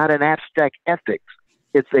 but it's not an abstract ethics.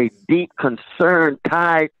 It's a deep concern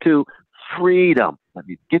tied to freedom. And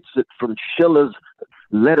he gets it from Schiller's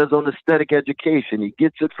letters on aesthetic education. He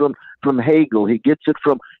gets it from Hegel. He gets it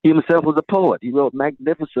from, he himself was a poet. He wrote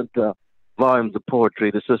magnificent volumes of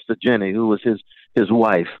poetry to Sister Jenny, who was his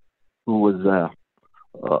wife, who was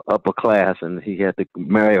upper class, and he had to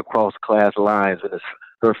marry across class lines, and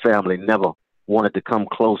her family never wanted to come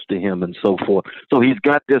close to him and so forth. So he's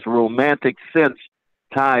got this romantic sense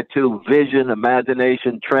tied to vision,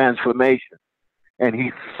 imagination, transformation. And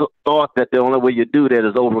he thought that the only way you do that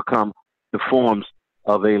is overcome the forms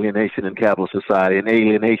of alienation in capitalist society. And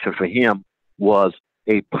alienation for him was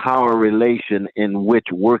a power relation in which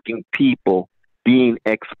working people being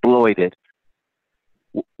exploited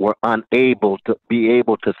were unable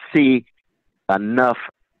to see enough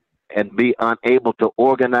and be unable to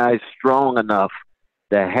organize strong enough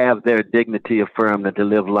to have their dignity affirmed and to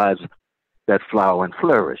live lives that flower and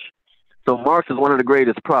flourish. So Marx is one of the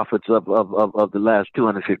greatest prophets of the last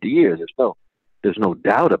 250 years. There's no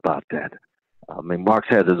doubt about that. I mean, Marx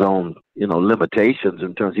has his own, limitations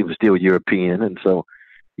in terms he was still European, and so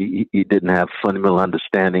he didn't have fundamental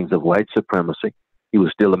understandings of white supremacy. He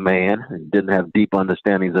was still a man and didn't have deep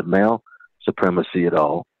understandings of male supremacy at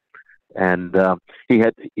all. And he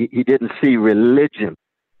didn't see religion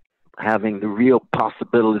having the real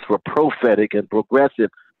possibilities for prophetic and progressive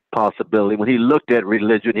possibility. When he looked at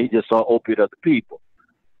religion, he just saw opiate of the people.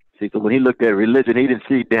 See, so when he looked at religion, he didn't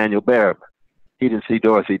see Daniel Barrowman. He didn't see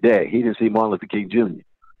Dorothy Day. He didn't see Martin Luther King Jr.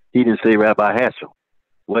 He didn't see Rabbi Heschel.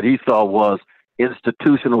 What he saw was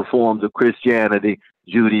institutional forms of Christianity,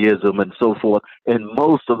 Judaism, and so forth. And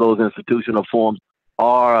most of those institutional forms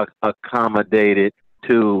are accommodated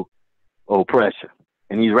to oppression.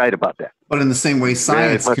 And he's right about that. But in the same way,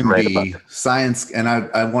 science can be science. And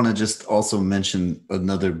I want to just also mention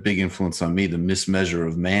another big influence on me, The Mismeasure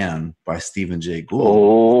of Man by Stephen Jay Gould.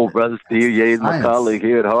 Oh, Brother Steve, yeah, he's my colleague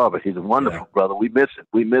here at Harvard. He's a wonderful brother. We miss it.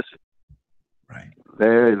 We miss it. Right.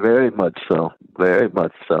 Very, very much so. Very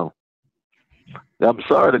much so. I'm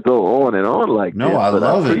sorry to go on and on like no, this, but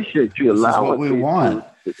love I appreciate you allowing me.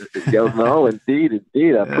 This is what we want. No,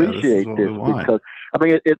 indeed. I appreciate this because, I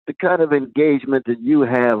mean, it's the kind of engagement that you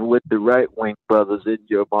have with the right-wing brothers in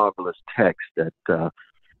your marvelous text that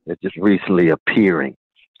just recently appearing.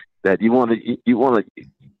 That you want to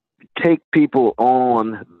take people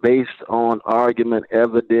on based on argument,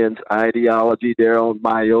 evidence, ideology, their own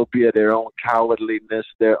myopia, their own cowardliness,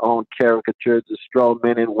 their own caricatures of strong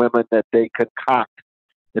men and women that they concoct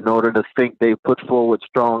in order to think they put forward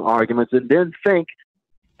strong arguments, and then think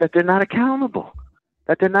that they're not accountable,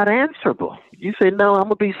 that they're not answerable. You say, no, I'm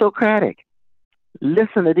going to be Socratic.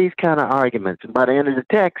 Listen to these kind of arguments. And by the end of the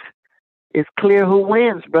text, it's clear who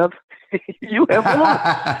wins, brother. You have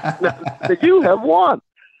won. You have won.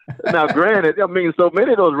 Now, granted, I mean, so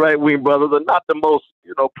many of those right-wing brothers are not the most,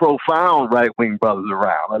 profound right-wing brothers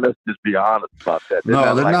around. And let's just be honest about that.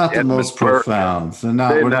 They're not the most profound. We're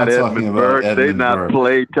not talking about Edmund They're not Burke.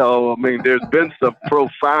 Plato. I mean, there's been some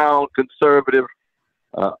profound conservative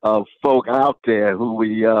folk out there who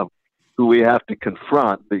we have to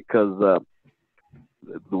confront because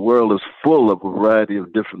the world is full of a variety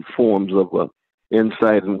of different forms of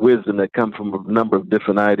insight and wisdom that come from a number of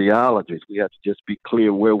different ideologies. We have to just be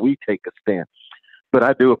clear where we take a stand. But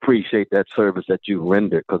I do appreciate that service that you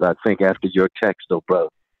rendered, because I think after your text, though, brother,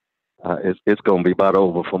 it's going to be about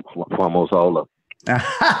over for almost all of them.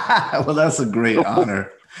 Well, that's a great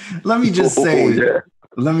honor. Let me just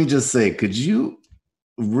say, could you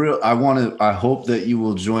I hope that you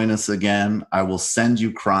will join us again. I will send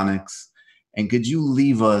you Chronics, and could you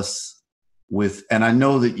leave us with, and I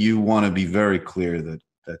know that you want to be very clear that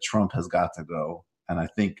Trump has got to go. And I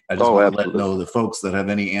think I just want to let know the folks that have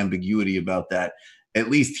any ambiguity about that, at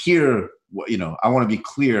least hear what, I want to be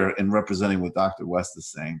clear in representing what Dr. West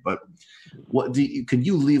is saying. But could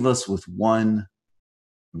you leave us with one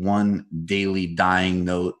daily dying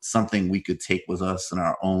note, something we could take with us in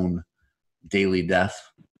our own daily death?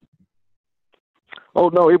 Oh,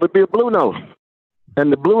 no, it would be a blue note.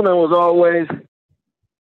 And the blue note was always,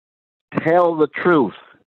 tell the truth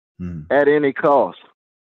at any cost.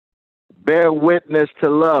 Bear witness to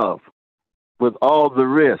love with all the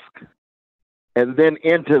risk. And then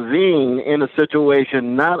intervene in a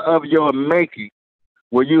situation not of your making,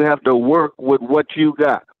 where you have to work with what you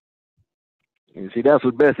got. You see, that's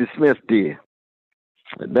what Bessie Smith did.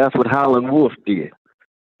 And that's what Howlin' Wolf did.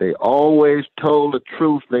 They always told the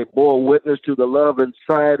truth. They bore witness to the love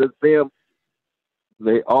inside of them.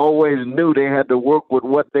 They always knew they had to work with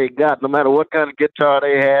what they got. No matter what kind of guitar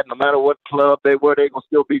they had, no matter what club they were, they're going to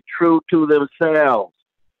still be true to themselves.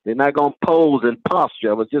 They're not going to pose and posture.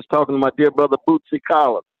 I was just talking to my dear brother, Bootsy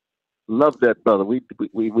Collins. Love that brother. We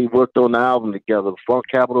worked on the album together, The Funk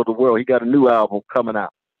Capital of the World. He got a new album coming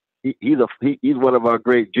out. He's one of our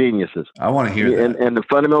great geniuses. I want to hear that. And the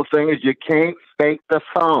fundamental thing is, you can't fake the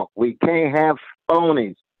funk. We can't have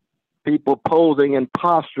phonies. People posing and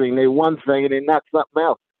posturing. They're one thing and they're not something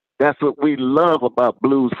else. That's what we love about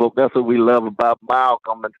blues folk. That's what we love about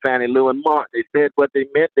Malcolm and Fannie Lou and Martin. They said what they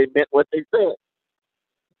meant what they said.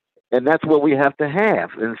 And that's what we have to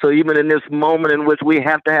have. And so even in this moment in which we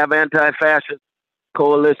have to have anti-fascist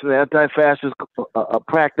coalition, anti-fascist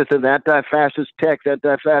practices, anti-fascist text,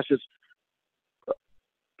 anti-fascist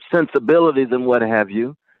sensibilities and what have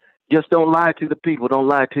you, just don't lie to the people. Don't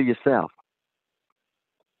lie to yourself.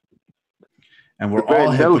 And we're all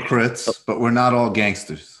hypocrites, but we're not all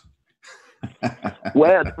gangsters.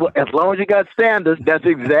 Well, as long as you got standards, that's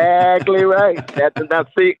exactly right. Now,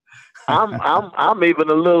 see, I'm even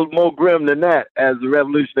a little more grim than that as a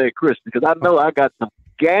revolutionary Christian, because I know I got some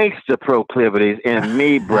gangster proclivities in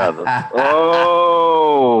me, brother.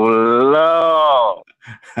 Oh, Lord.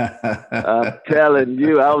 I'm telling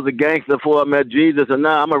you, I was a gangster before I met Jesus, and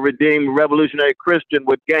now I'm a redeemed revolutionary Christian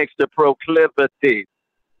with gangster proclivities.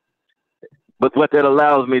 But what that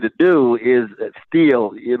allows me to do is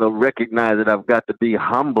still, recognize that I've got to be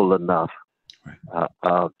humble enough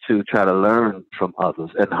to try to learn from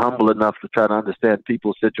others, and humble enough to try to understand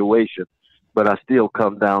people's situation. But I still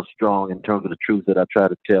come down strong in terms of the truth that I try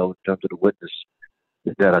to tell, in terms of the witness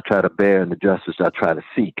that I try to bear, and the justice I try to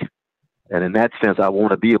seek. And in that sense, I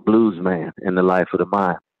want to be a blues man in the life of the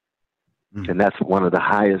mind. And that's one of the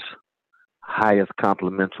highest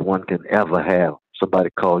compliments one can ever have. Somebody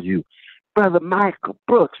call you, Brother Michael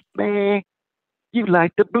Brooks, man. You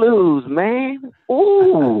like the blues, man.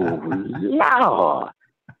 Ooh, Lord.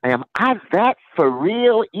 Am I that for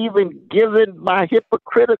real, even given my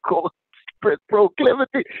hypocritical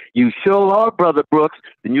proclivity? You sure are, Brother Brooks.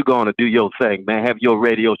 Then you're going to do your thing, man. Have your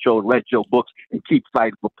radio show, write your books, and keep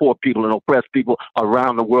fighting for poor people and oppressed people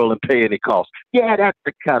around the world and pay any cost. Yeah, that's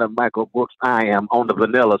the kind of Michael Brooks I am on the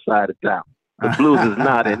vanilla side of town. The blues is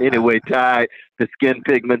not in any way tied to skin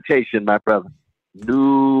pigmentation, my brother.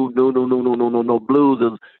 No.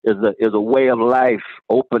 Blues is a way of life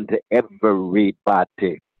open to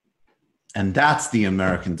everybody. And that's the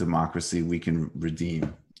American democracy we can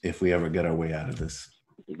redeem if we ever get our way out of this.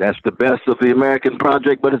 That's the best of the American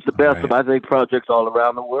project, but it's the best of, I think, projects all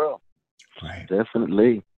around the world. Right.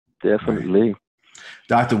 Definitely. Right.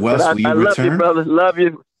 Dr. West, will you return? Love you, brother. Love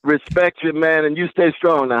you. Respect you, man. And you stay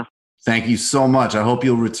strong now. Thank you so much. I hope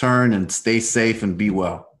you'll return and stay safe and be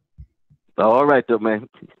well. All right, though, man.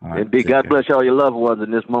 Right, and God bless all your loved ones in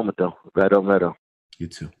this moment, though. Right on, right on. You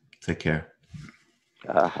too. Take care.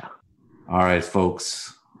 All right,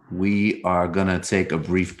 folks. We are going to take a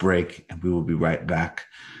brief break, and we will be right back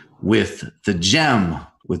with The Gem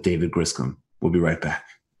with David Griscom. We'll be right back.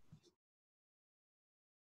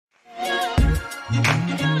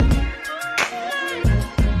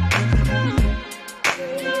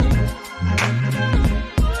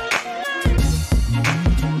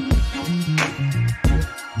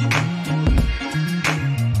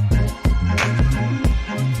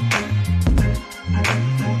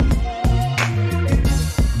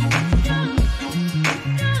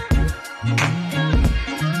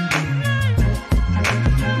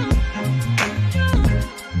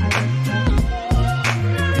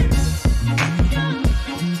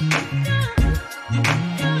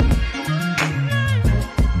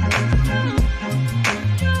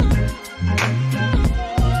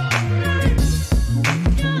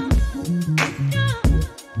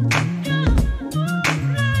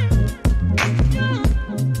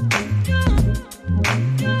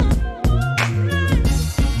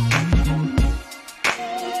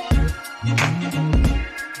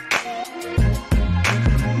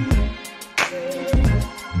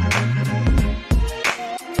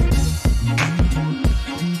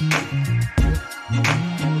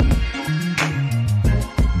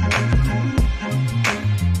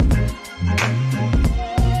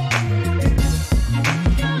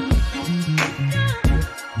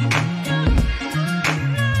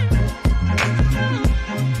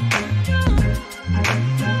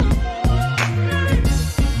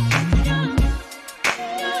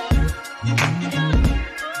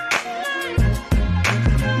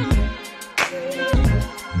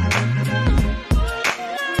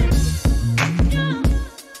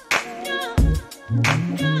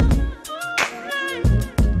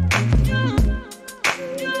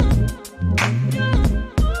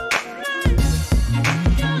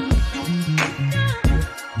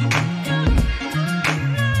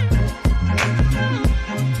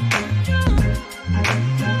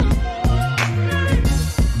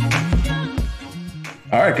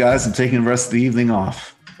 All right, guys, I'm taking the rest of the evening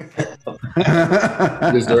off.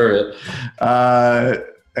 Deserve it.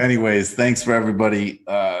 Anyways, thanks for everybody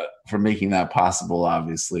for making that possible,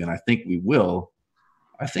 obviously. And I think we will.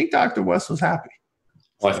 I think Dr. West was happy.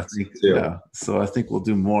 So I think we'll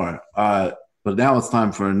do more. But now it's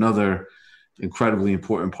time for another incredibly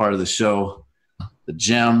important part of the show, The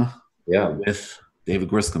Gem with David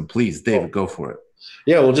Griscom. Please, David, go for it.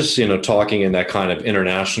 Yeah, well, just, talking in that kind of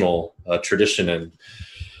international tradition and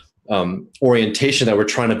orientation that we're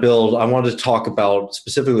trying to build, I wanted to talk about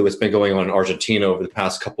specifically what's been going on in Argentina over the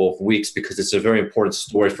past couple of weeks, because it's a very important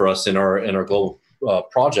story for us in our global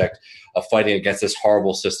project of fighting against this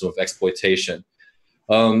horrible system of exploitation.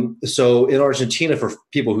 So in Argentina, for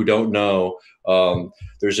people who don't know,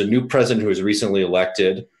 there's a new president who was recently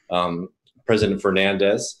elected, President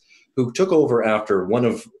Fernandez. who took over after one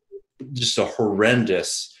of just a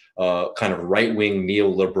horrendous kind of right-wing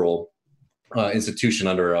neoliberal institution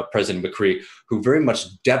under President Macri, who very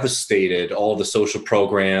much devastated all the social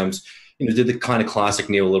programs, did the kind of classic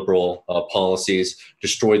neoliberal policies,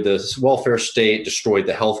 destroyed the welfare state, destroyed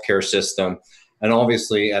the healthcare system. And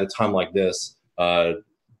obviously, at a time like this,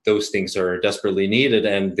 those things are desperately needed,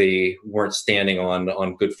 and they weren't standing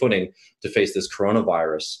on good footing to face this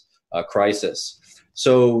coronavirus crisis.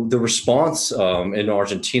 So the response in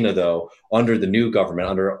Argentina, though, under the new government,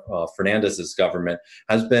 under Fernandez's government,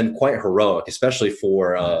 has been quite heroic, especially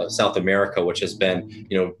for South America, which has been,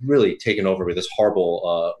 really taken over with this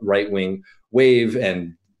horrible right-wing wave,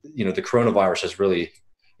 and the coronavirus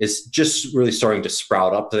is just really starting to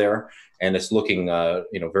sprout up there, and it's looking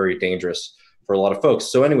very dangerous for a lot of folks.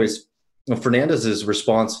 So, anyways, Fernandez's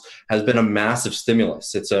response has been a massive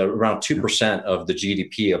stimulus. It's around 2% of the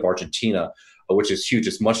GDP of Argentina, which is huge.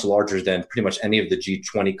 It's much larger than pretty much any of the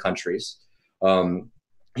G20 countries.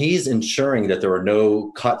 He's ensuring that there are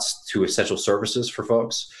no cuts to essential services for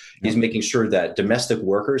folks. He's making sure that domestic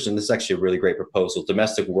workers, and this is actually a really great proposal,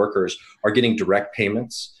 domestic workers are getting direct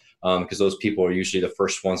payments because those people are usually the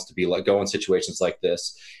first ones to be let go in situations like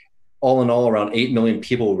this. All in all, around 8 million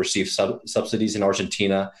people will receive subsidies in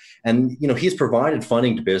Argentina. And, he's provided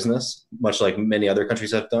funding to business, much like many other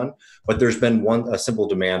countries have done. But there's been a simple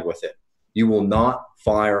demand with it. You will not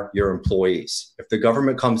fire your employees. If the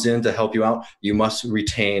government comes in to help you out, you must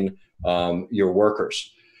retain your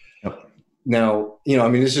workers. Yep. Now,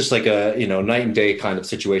 it's just like a, night and day kind of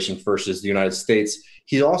situation versus the United States.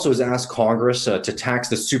 He also has asked Congress to tax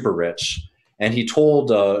the super rich. And he told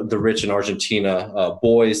the rich in Argentina,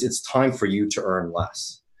 boys, it's time for you to earn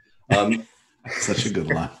less. Such a good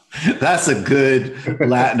line. That's a good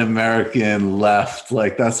Latin American left.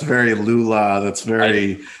 Like, that's very Lula. That's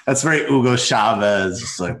very Hugo Chavez.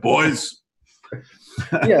 It's like, boys.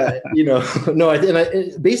 Yeah,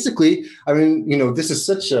 basically, this is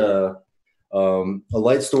such a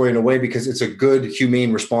light story in a way because it's a good,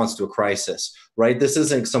 humane response to a crisis, right? This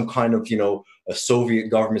isn't some kind of, a Soviet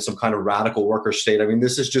government, some kind of radical worker state.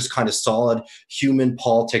 This is just kind of solid human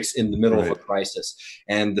politics in the middle of a crisis.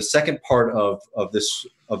 And the second part of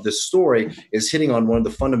this story is hitting on one of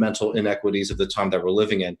the fundamental inequities of the time that we're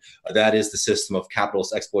living in. That is the system of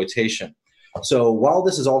capitalist exploitation. So while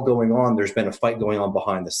this is all going on, there's been a fight going on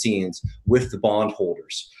behind the scenes with the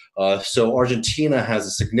bondholders. So Argentina has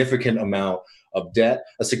a significant amount of debt.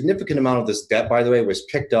 A significant amount of this debt, by the way, was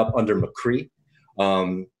picked up under Macri.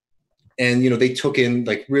 And, they took in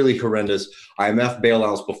like really horrendous IMF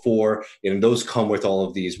bailouts before, and those come with all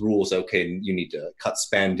of these rules. Okay, you need to cut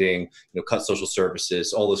spending, cut social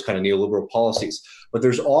services, all those kind of neoliberal policies. But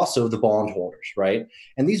there's also the bondholders, right?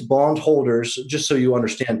 And these bondholders, just so you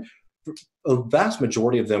understand, a vast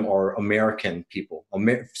majority of them are American people,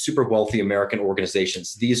 super wealthy American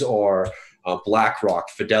organizations. These are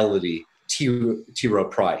BlackRock, Fidelity, T. Rowe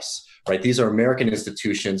Price. Right, these are American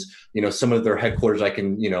institutions. Some of their headquarters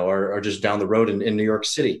are just down the road in New York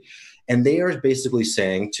City, and they are basically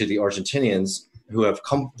saying to the Argentinians have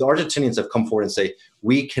come forward and say,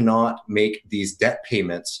 we cannot make these debt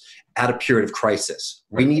payments at a period of crisis.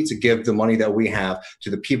 We need to give the money that we have to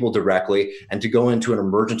the people directly and to go into an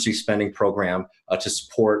emergency spending program to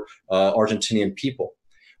support Argentinian people.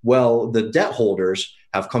 Well, the debt holders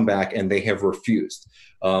have come back and they have refused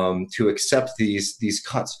to accept these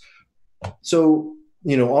cuts. So,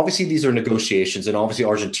 obviously these are negotiations, and obviously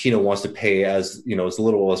Argentina wants to pay as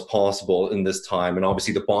little as possible in this time. And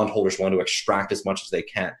obviously the bondholders want to extract as much as they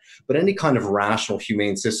can. But any kind of rational,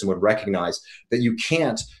 humane system would recognize that you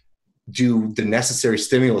can't do the necessary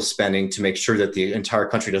stimulus spending to make sure that the entire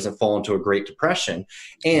country doesn't fall into a Great Depression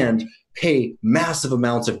and pay massive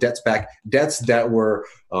amounts of debts back, debts that were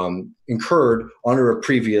incurred under a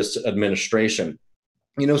previous administration.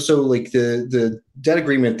 So like the debt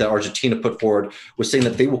agreement that Argentina put forward was saying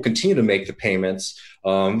that they will continue to make the payments,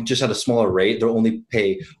 just at a smaller rate. They'll only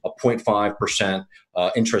pay a 0.5%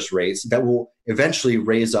 interest rates that will eventually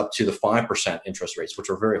raise up to the 5% interest rates, which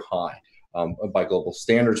are very high by global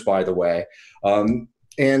standards, by the way.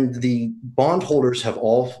 And the bondholders have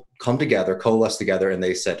all come together, coalesced together, and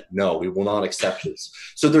they said, no, we will not accept this.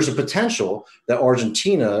 So there's a potential that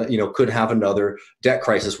Argentina, could have another debt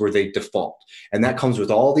crisis where they default. And that comes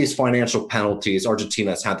with all these financial penalties.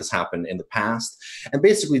 Argentina has had this happen in the past. And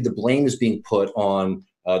basically the blame is being put on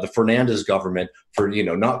the Fernandez government for,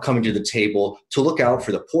 not coming to the table to look out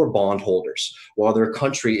for the poor bondholders while their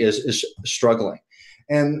country is struggling.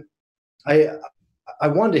 And I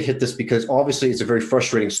wanted to hit this because obviously it's a very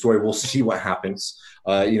frustrating story. We'll see what happens.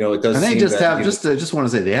 It does. And they just want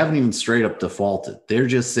to say they haven't even straight up defaulted. They're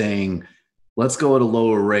just saying, let's go at a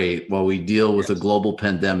lower rate while we deal with a global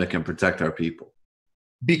pandemic and protect our people.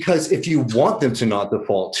 Because if you want them to not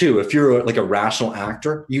default too, if you're like a rational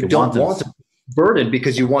actor, you don't want them burdened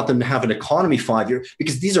because you want them to have an economy 5 years,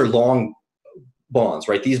 because these are long bonds,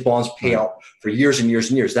 right? These bonds pay out for years and years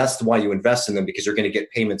and years. That's why you invest in them, because you're going to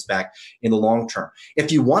get payments back in the long term.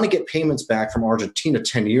 If you want to get payments back from Argentina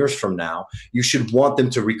 10 years from now, you should want them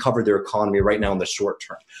to recover their economy right now in the short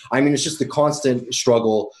term. I mean, it's just the constant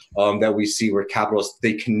struggle that we see where capitalists,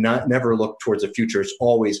 they cannot never look towards the future. It's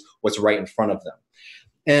always what's right in front of them.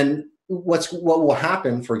 And what will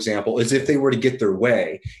happen, for example, is if they were to get their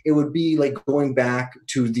way, it would be like going back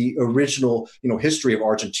to the original, history of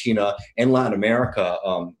Argentina and Latin America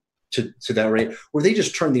to that rate, where they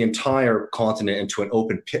just turned the entire continent into an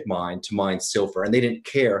open pit mine to mine silver, and they didn't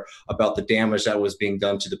care about the damage that was being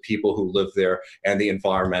done to the people who live there and the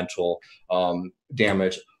environmental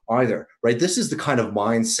damage either, right? This is the kind of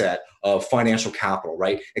mindset of financial capital,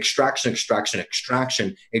 right? Extraction,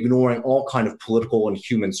 ignoring all kind of political and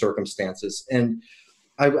human circumstances. And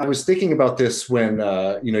I was thinking about this when,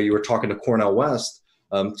 you were talking to Cornel West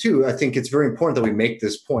too. I think it's very important that we make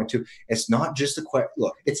this point too. It's not just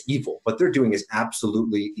look, it's evil. What they're doing is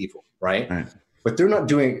absolutely evil, right? But they're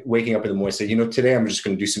not waking up in the morning and say, today I'm just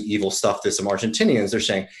going to do some evil stuff to some Argentinians. They're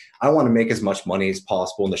saying, I want to make as much money as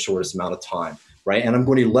possible in the shortest amount of time, right? And I'm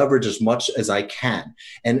going to leverage as much as I can.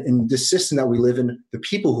 And in the system that we live in, the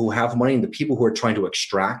people who have money and the people who are trying to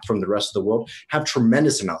extract from the rest of the world have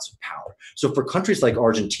tremendous amounts of power. So for countries like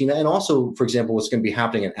Argentina, and also, for example, what's going to be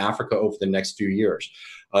happening in Africa over the next few years,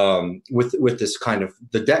 with this kind of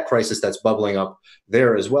the debt crisis that's bubbling up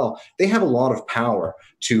there as well, they have a lot of power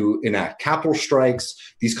to enact capital strikes.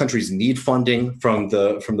 These countries need funding from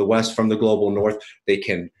the West, from the global North. They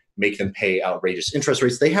can make them pay outrageous interest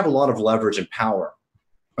rates. They have a lot of leverage and power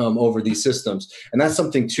over these systems. And that's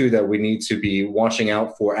something too that we need to be watching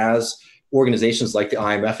out for as organizations like the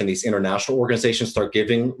IMF and these international organizations start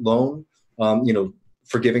giving loan,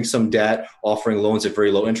 forgiving some debt, offering loans at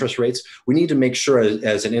very low interest rates. We need to make sure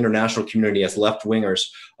as an international community, as left-wingers,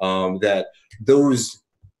 that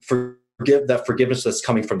that forgiveness that's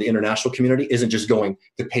coming from the international community isn't just going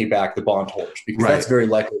to pay back the bondholders, because that's very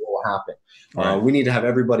likely what will happen. We need to have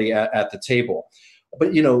everybody at the table.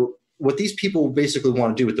 But, what these people basically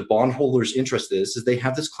want to do with the bondholders' interest is they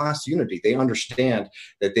have this class unity. They understand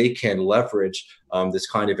that they can leverage this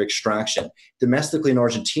kind of extraction. Domestically in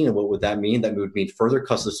Argentina, what would that mean? That would mean further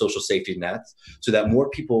cuts to the social safety nets so that more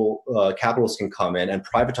people, capitalists can come in and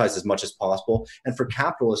privatize as much as possible. And for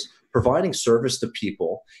capitalists, providing service to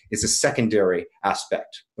people is a secondary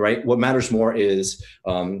aspect, right? What matters more is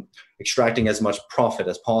extracting as much profit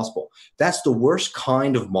as possible. That's the worst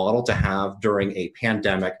kind of model to have during a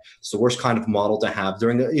pandemic. It's the worst kind of model to have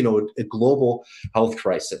during a global health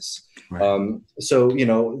crisis.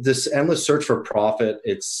 This endless search for profit,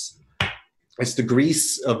 it's the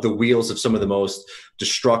grease of the wheels of some of the most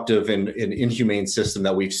destructive and inhumane system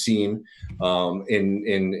that we've seen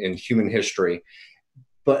in human history.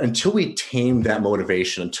 But until we tame that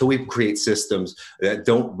motivation, until we create systems that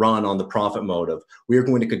don't run on the profit motive, we are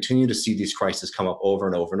going to continue to see these crises come up over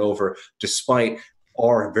and over and over, despite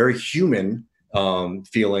our very human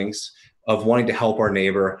feelings of wanting to help our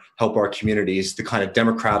neighbor, help our communities. The kind of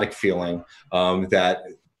democratic feeling that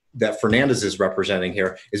Fernandez is representing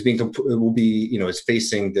here is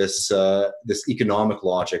facing this economic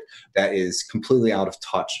logic that is completely out of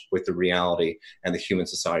touch with the reality and the human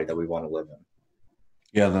society that we want to live in.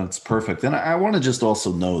 Yeah, that's perfect. And I want to just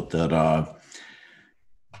also note that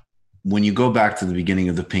when you go back to the beginning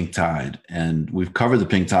of the pink tide, and we've covered the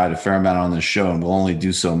pink tide a fair amount on this show, and we'll only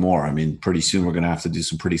do so more. I mean, pretty soon we're going to have to do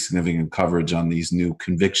some pretty significant coverage on these new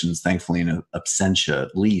convictions, thankfully in absentia,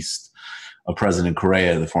 at least, of President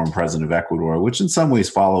Correa, the former president of Ecuador, which in some ways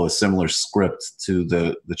follow a similar script to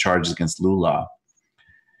the charges against Lula.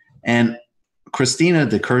 And Cristina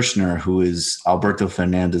de Kirchner, who is Alberto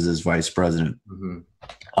Fernandez's vice president,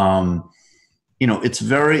 it's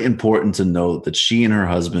very important to note that she and her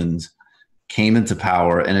husband came into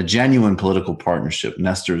power in a genuine political partnership.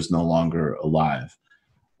 Nestor is no longer alive,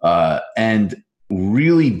 and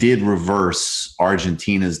really did reverse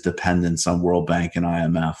Argentina's dependence on World Bank and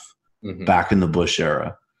IMF back in the Bush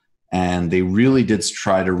era. And they really did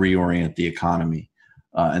try to reorient the economy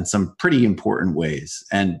in some pretty important ways.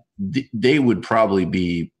 And they would probably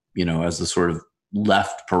be, as the sort of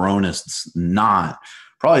left Peronists, not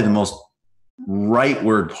probably the most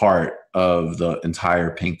rightward part of the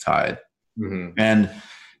entire pink tide. And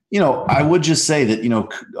I would just say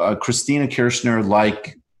that, Christina Kirchner,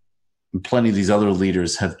 like plenty of these other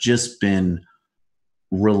leaders, have just been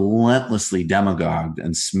relentlessly demagogued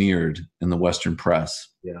and smeared in the Western press.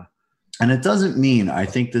 Yeah. And it doesn't mean, I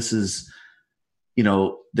think this is,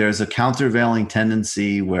 there's a countervailing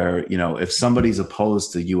tendency where, if somebody's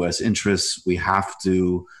opposed to U.S. interests, we have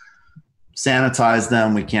to sanitize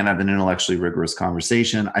them. We can't have an intellectually rigorous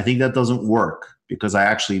conversation. I think that doesn't work, because I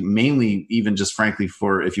actually mainly, even just frankly,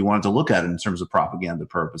 for if you wanted to look at it in terms of propaganda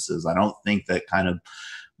purposes, I don't think that kind of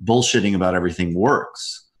bullshitting about everything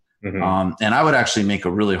works. Mm-hmm. And I would actually make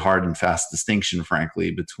a really hard and fast distinction,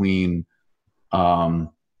 frankly, between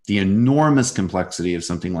the enormous complexity of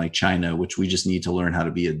something like China, which we just need to learn how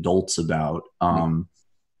to be adults about,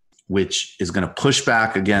 which is going to push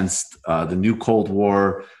back against the new Cold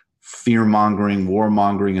War, fear-mongering,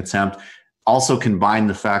 war-mongering attempt. Also combine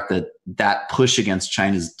the fact that push against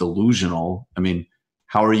China is delusional. I mean,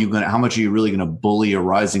 how much are you really going to bully a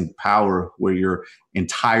rising power where your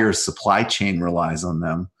entire supply chain relies on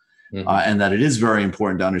them? Mm-hmm. And that it is very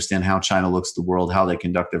important to understand how China looks at the world, how they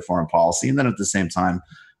conduct their foreign policy. And then at the same time,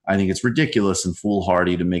 I think it's ridiculous and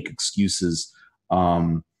foolhardy to make excuses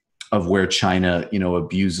of where China,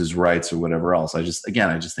 abuses rights or whatever else. I just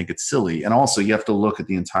think it's silly. And also you have to look at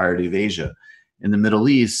the entirety of Asia. In the Middle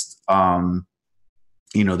East,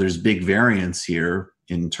 there's big variance here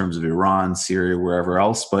in terms of Iran, Syria, wherever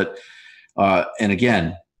else. But, and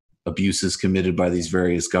again, abuses committed by these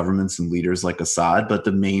various governments and leaders like Assad. But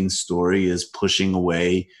the main story is pushing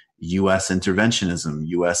away U.S. interventionism,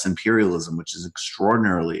 U.S. imperialism, which is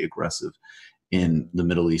extraordinarily aggressive in the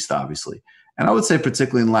Middle East, obviously. And I would say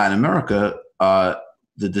particularly in Latin America,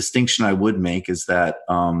 the distinction I would make is that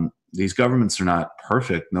these governments are not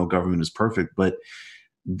perfect. No government is perfect. But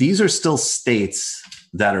these are still states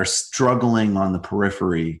that are struggling on the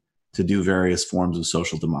periphery to do various forms of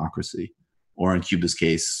social democracy, or in Cuba's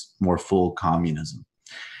case, more full communism.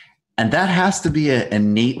 And that has to be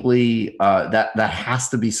innately, that has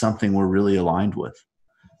to be something we're really aligned with.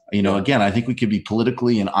 Again, I think we could be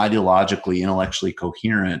politically and ideologically, intellectually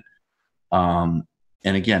coherent. And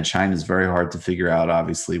again, China is very hard to figure out.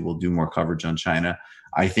 Obviously, we'll do more coverage on China.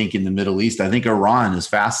 I think in the Middle East, I think Iran is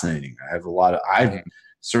fascinating. I've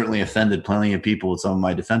certainly offended plenty of people with some of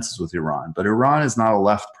my defenses with Iran, but Iran is not a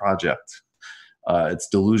left project. It's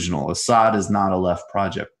delusional. Assad is not a left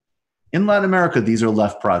project. In Latin America, these are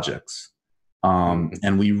left projects.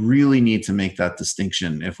 And we really need to make that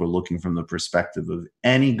distinction if we're looking from the perspective of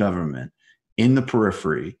any government in the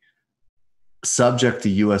periphery, subject to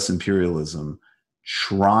U.S. imperialism,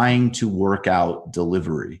 trying to work out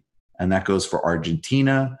delivery. And that goes for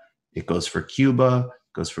Argentina, it goes for Cuba,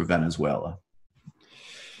 it goes for Venezuela.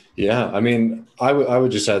 Yeah, I mean, I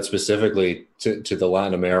would just add specifically to the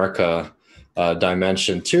Latin America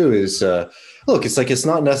dimension too is, look, it's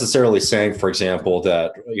not necessarily saying, for example,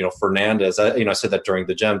 that, Fernandez, I said that during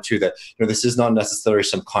the GEM too, that, this is not necessarily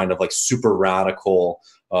some kind of like super radical,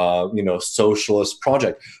 socialist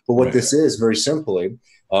project. But what this is very simply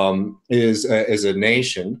is a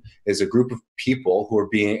nation, is a group of people who are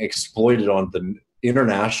being exploited on the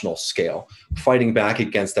international scale, fighting back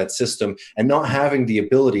against that system and not having the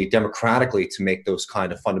ability democratically to make those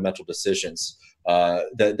kind of fundamental decisions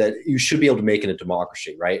that you should be able to make in a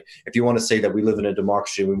democracy, right? If you want to say that we live in a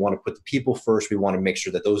democracy, we want to put the people first, we want to make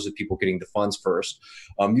sure that those are the people getting the funds first,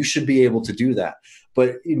 you should be able to do that.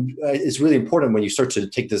 But it's really important when you start to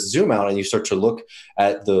take this zoom out and you start to look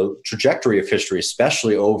at the trajectory of history,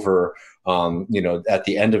 especially over, at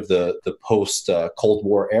the end of the post Cold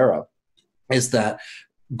War era, is that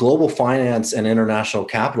global finance and international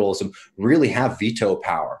capitalism really have veto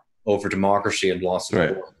power over democracy and loss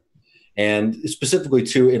of war. And specifically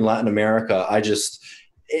too in Latin America,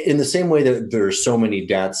 in the same way that there are so many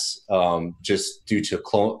deaths just due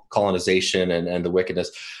to colonization and the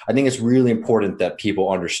wickedness, I think it's really important that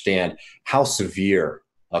people understand how severe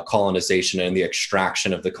colonization and the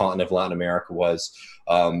extraction of the continent of Latin America was.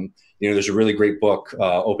 There's a really great book,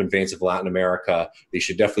 Open Veins of Latin America, that you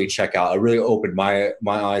should definitely check out. It really opened my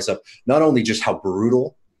eyes up, not only just how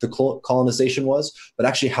brutal the colonization was, but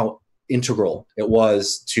actually how integral it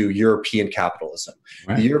was to European capitalism.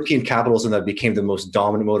 Right. The European capitalism that became the most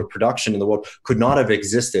dominant mode of production in the world could not have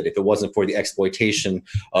existed if it wasn't for the exploitation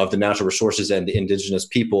of the natural resources and the indigenous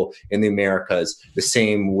people in the Americas. The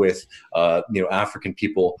same with African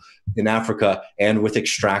people in Africa and with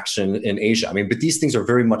extraction in Asia. I mean, but these things are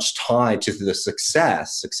very much tied to the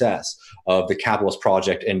success of the capitalist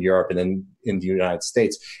project in Europe and then in the United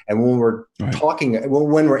States. And when we're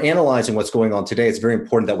when we're analyzing what's going on today, it's very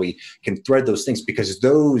important that we can thread those things, because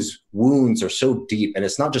those wounds are so deep, and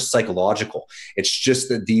it's not just psychological. It's just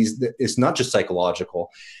that it's not just psychological.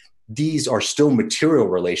 These are still material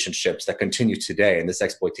relationships that continue today, and this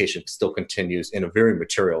exploitation still continues in a very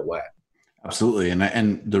material way. Absolutely.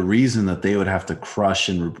 And the reason that they would have to crush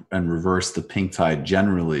and reverse the pink tide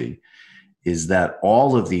generally is that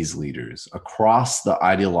all of these leaders across the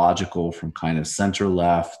ideological, from kind of center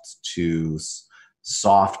left to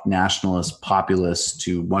soft nationalist populist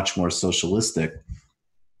to much more socialistic,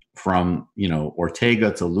 from, you know,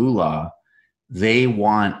 Ortega to Lula, they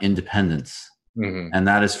want independence. Mm-hmm. And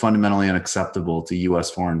that is fundamentally unacceptable to U.S.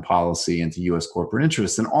 foreign policy and to U.S. corporate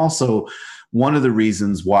interests. And also one of the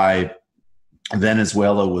reasons why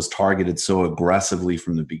Venezuela was targeted so aggressively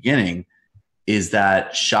from the beginning is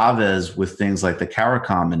that Chavez, with things like the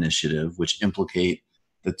CARICOM initiative, which implicate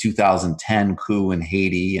the 2010 coup in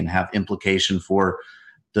Haiti and have implication for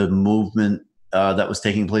the movement that was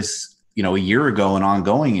taking place, you know, a year ago and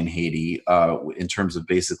ongoing in Haiti, in terms of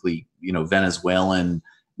basically, you know, Venezuelan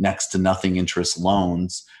next to nothing interest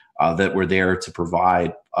loans that were there to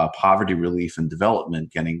provide poverty relief and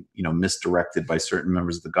development, getting, you know, misdirected by certain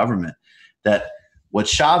members of the government. That what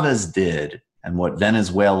Chavez did, and what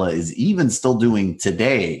Venezuela is even still doing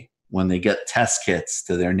today when they get test kits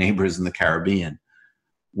to their neighbors in the Caribbean,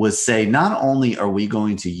 was say, not only are we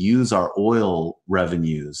going to use our oil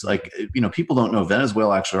revenues, like, you know, people don't know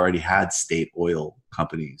Venezuela actually already had state oil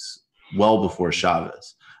companies well before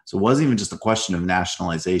Chavez. So it wasn't even just a question of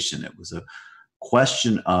nationalization. It was a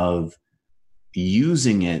question of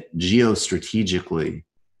using it geostrategically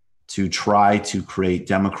to try to create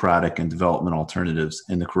democratic and development alternatives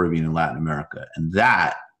in the Caribbean and Latin America. And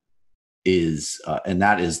that is,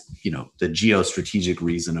 you know, the geostrategic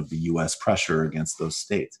reason of the U.S. pressure against those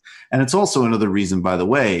states. And it's also another reason, by the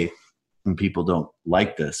way, and people don't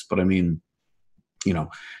like this, but I mean, you know,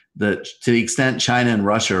 to the extent China and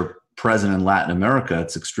Russia are present in Latin America,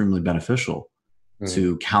 it's extremely beneficial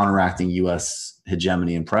to counteracting U.S.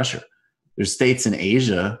 hegemony and pressure. There's states in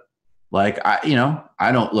Asia, like, I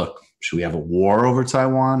don't look, should we have a war over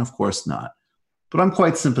Taiwan? Of course not. But I'm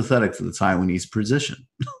quite sympathetic to the Taiwanese position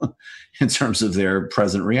in terms of their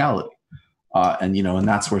present reality. And, you know, and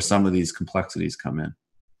that's where some of these complexities come in.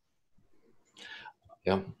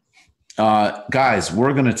 Yeah. Guys,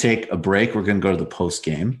 we're going to take a break. We're going to go to the post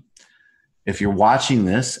game. If you're watching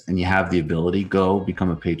this and you have the ability, go become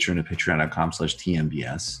a patron at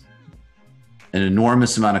patreon.com/TMBS. An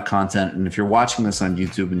enormous amount of content. And if you're watching this on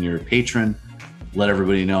YouTube and you're a patron, let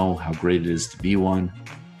everybody know how great it is to be one.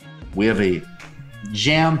 We have a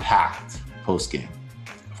jam-packed post-game.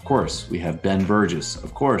 Of course, we have Ben Burgess.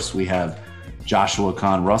 Of course, we have Joshua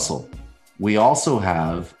Kahn Russell. We also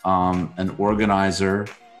have an organizer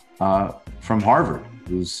from Harvard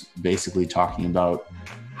who's basically talking about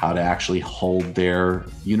how to actually hold their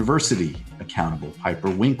university accountable. Piper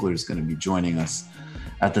Winkler is going to be joining us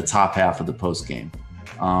at the top half of the post game.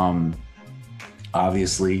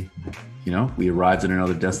 Obviously, you know, we arrived at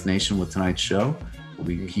another destination with tonight's show.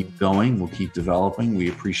 We keep going. We'll keep developing. We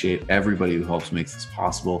appreciate everybody who helps make this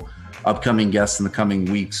possible. Upcoming guests in the coming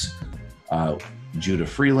weeks, Judah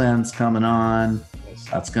Freeland's coming on.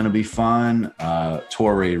 That's going to be fun.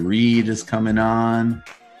 Torrey Reed is coming on.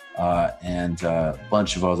 And a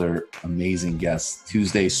bunch of other amazing guests.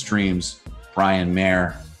 Tuesday streams, Brian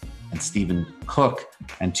Mayer and Stephen Cook.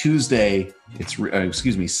 And Sunday, it's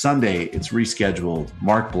rescheduled.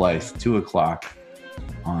 Mark Blythe, 2:00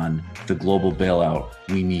 on the global bailout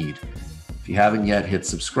we need. If you haven't yet, hit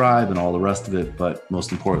subscribe and all the rest of it. But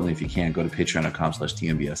most importantly, if you can, go to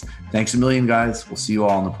patreon.com/TMBS. Thanks a million, guys. We'll see you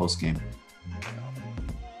all in the post game.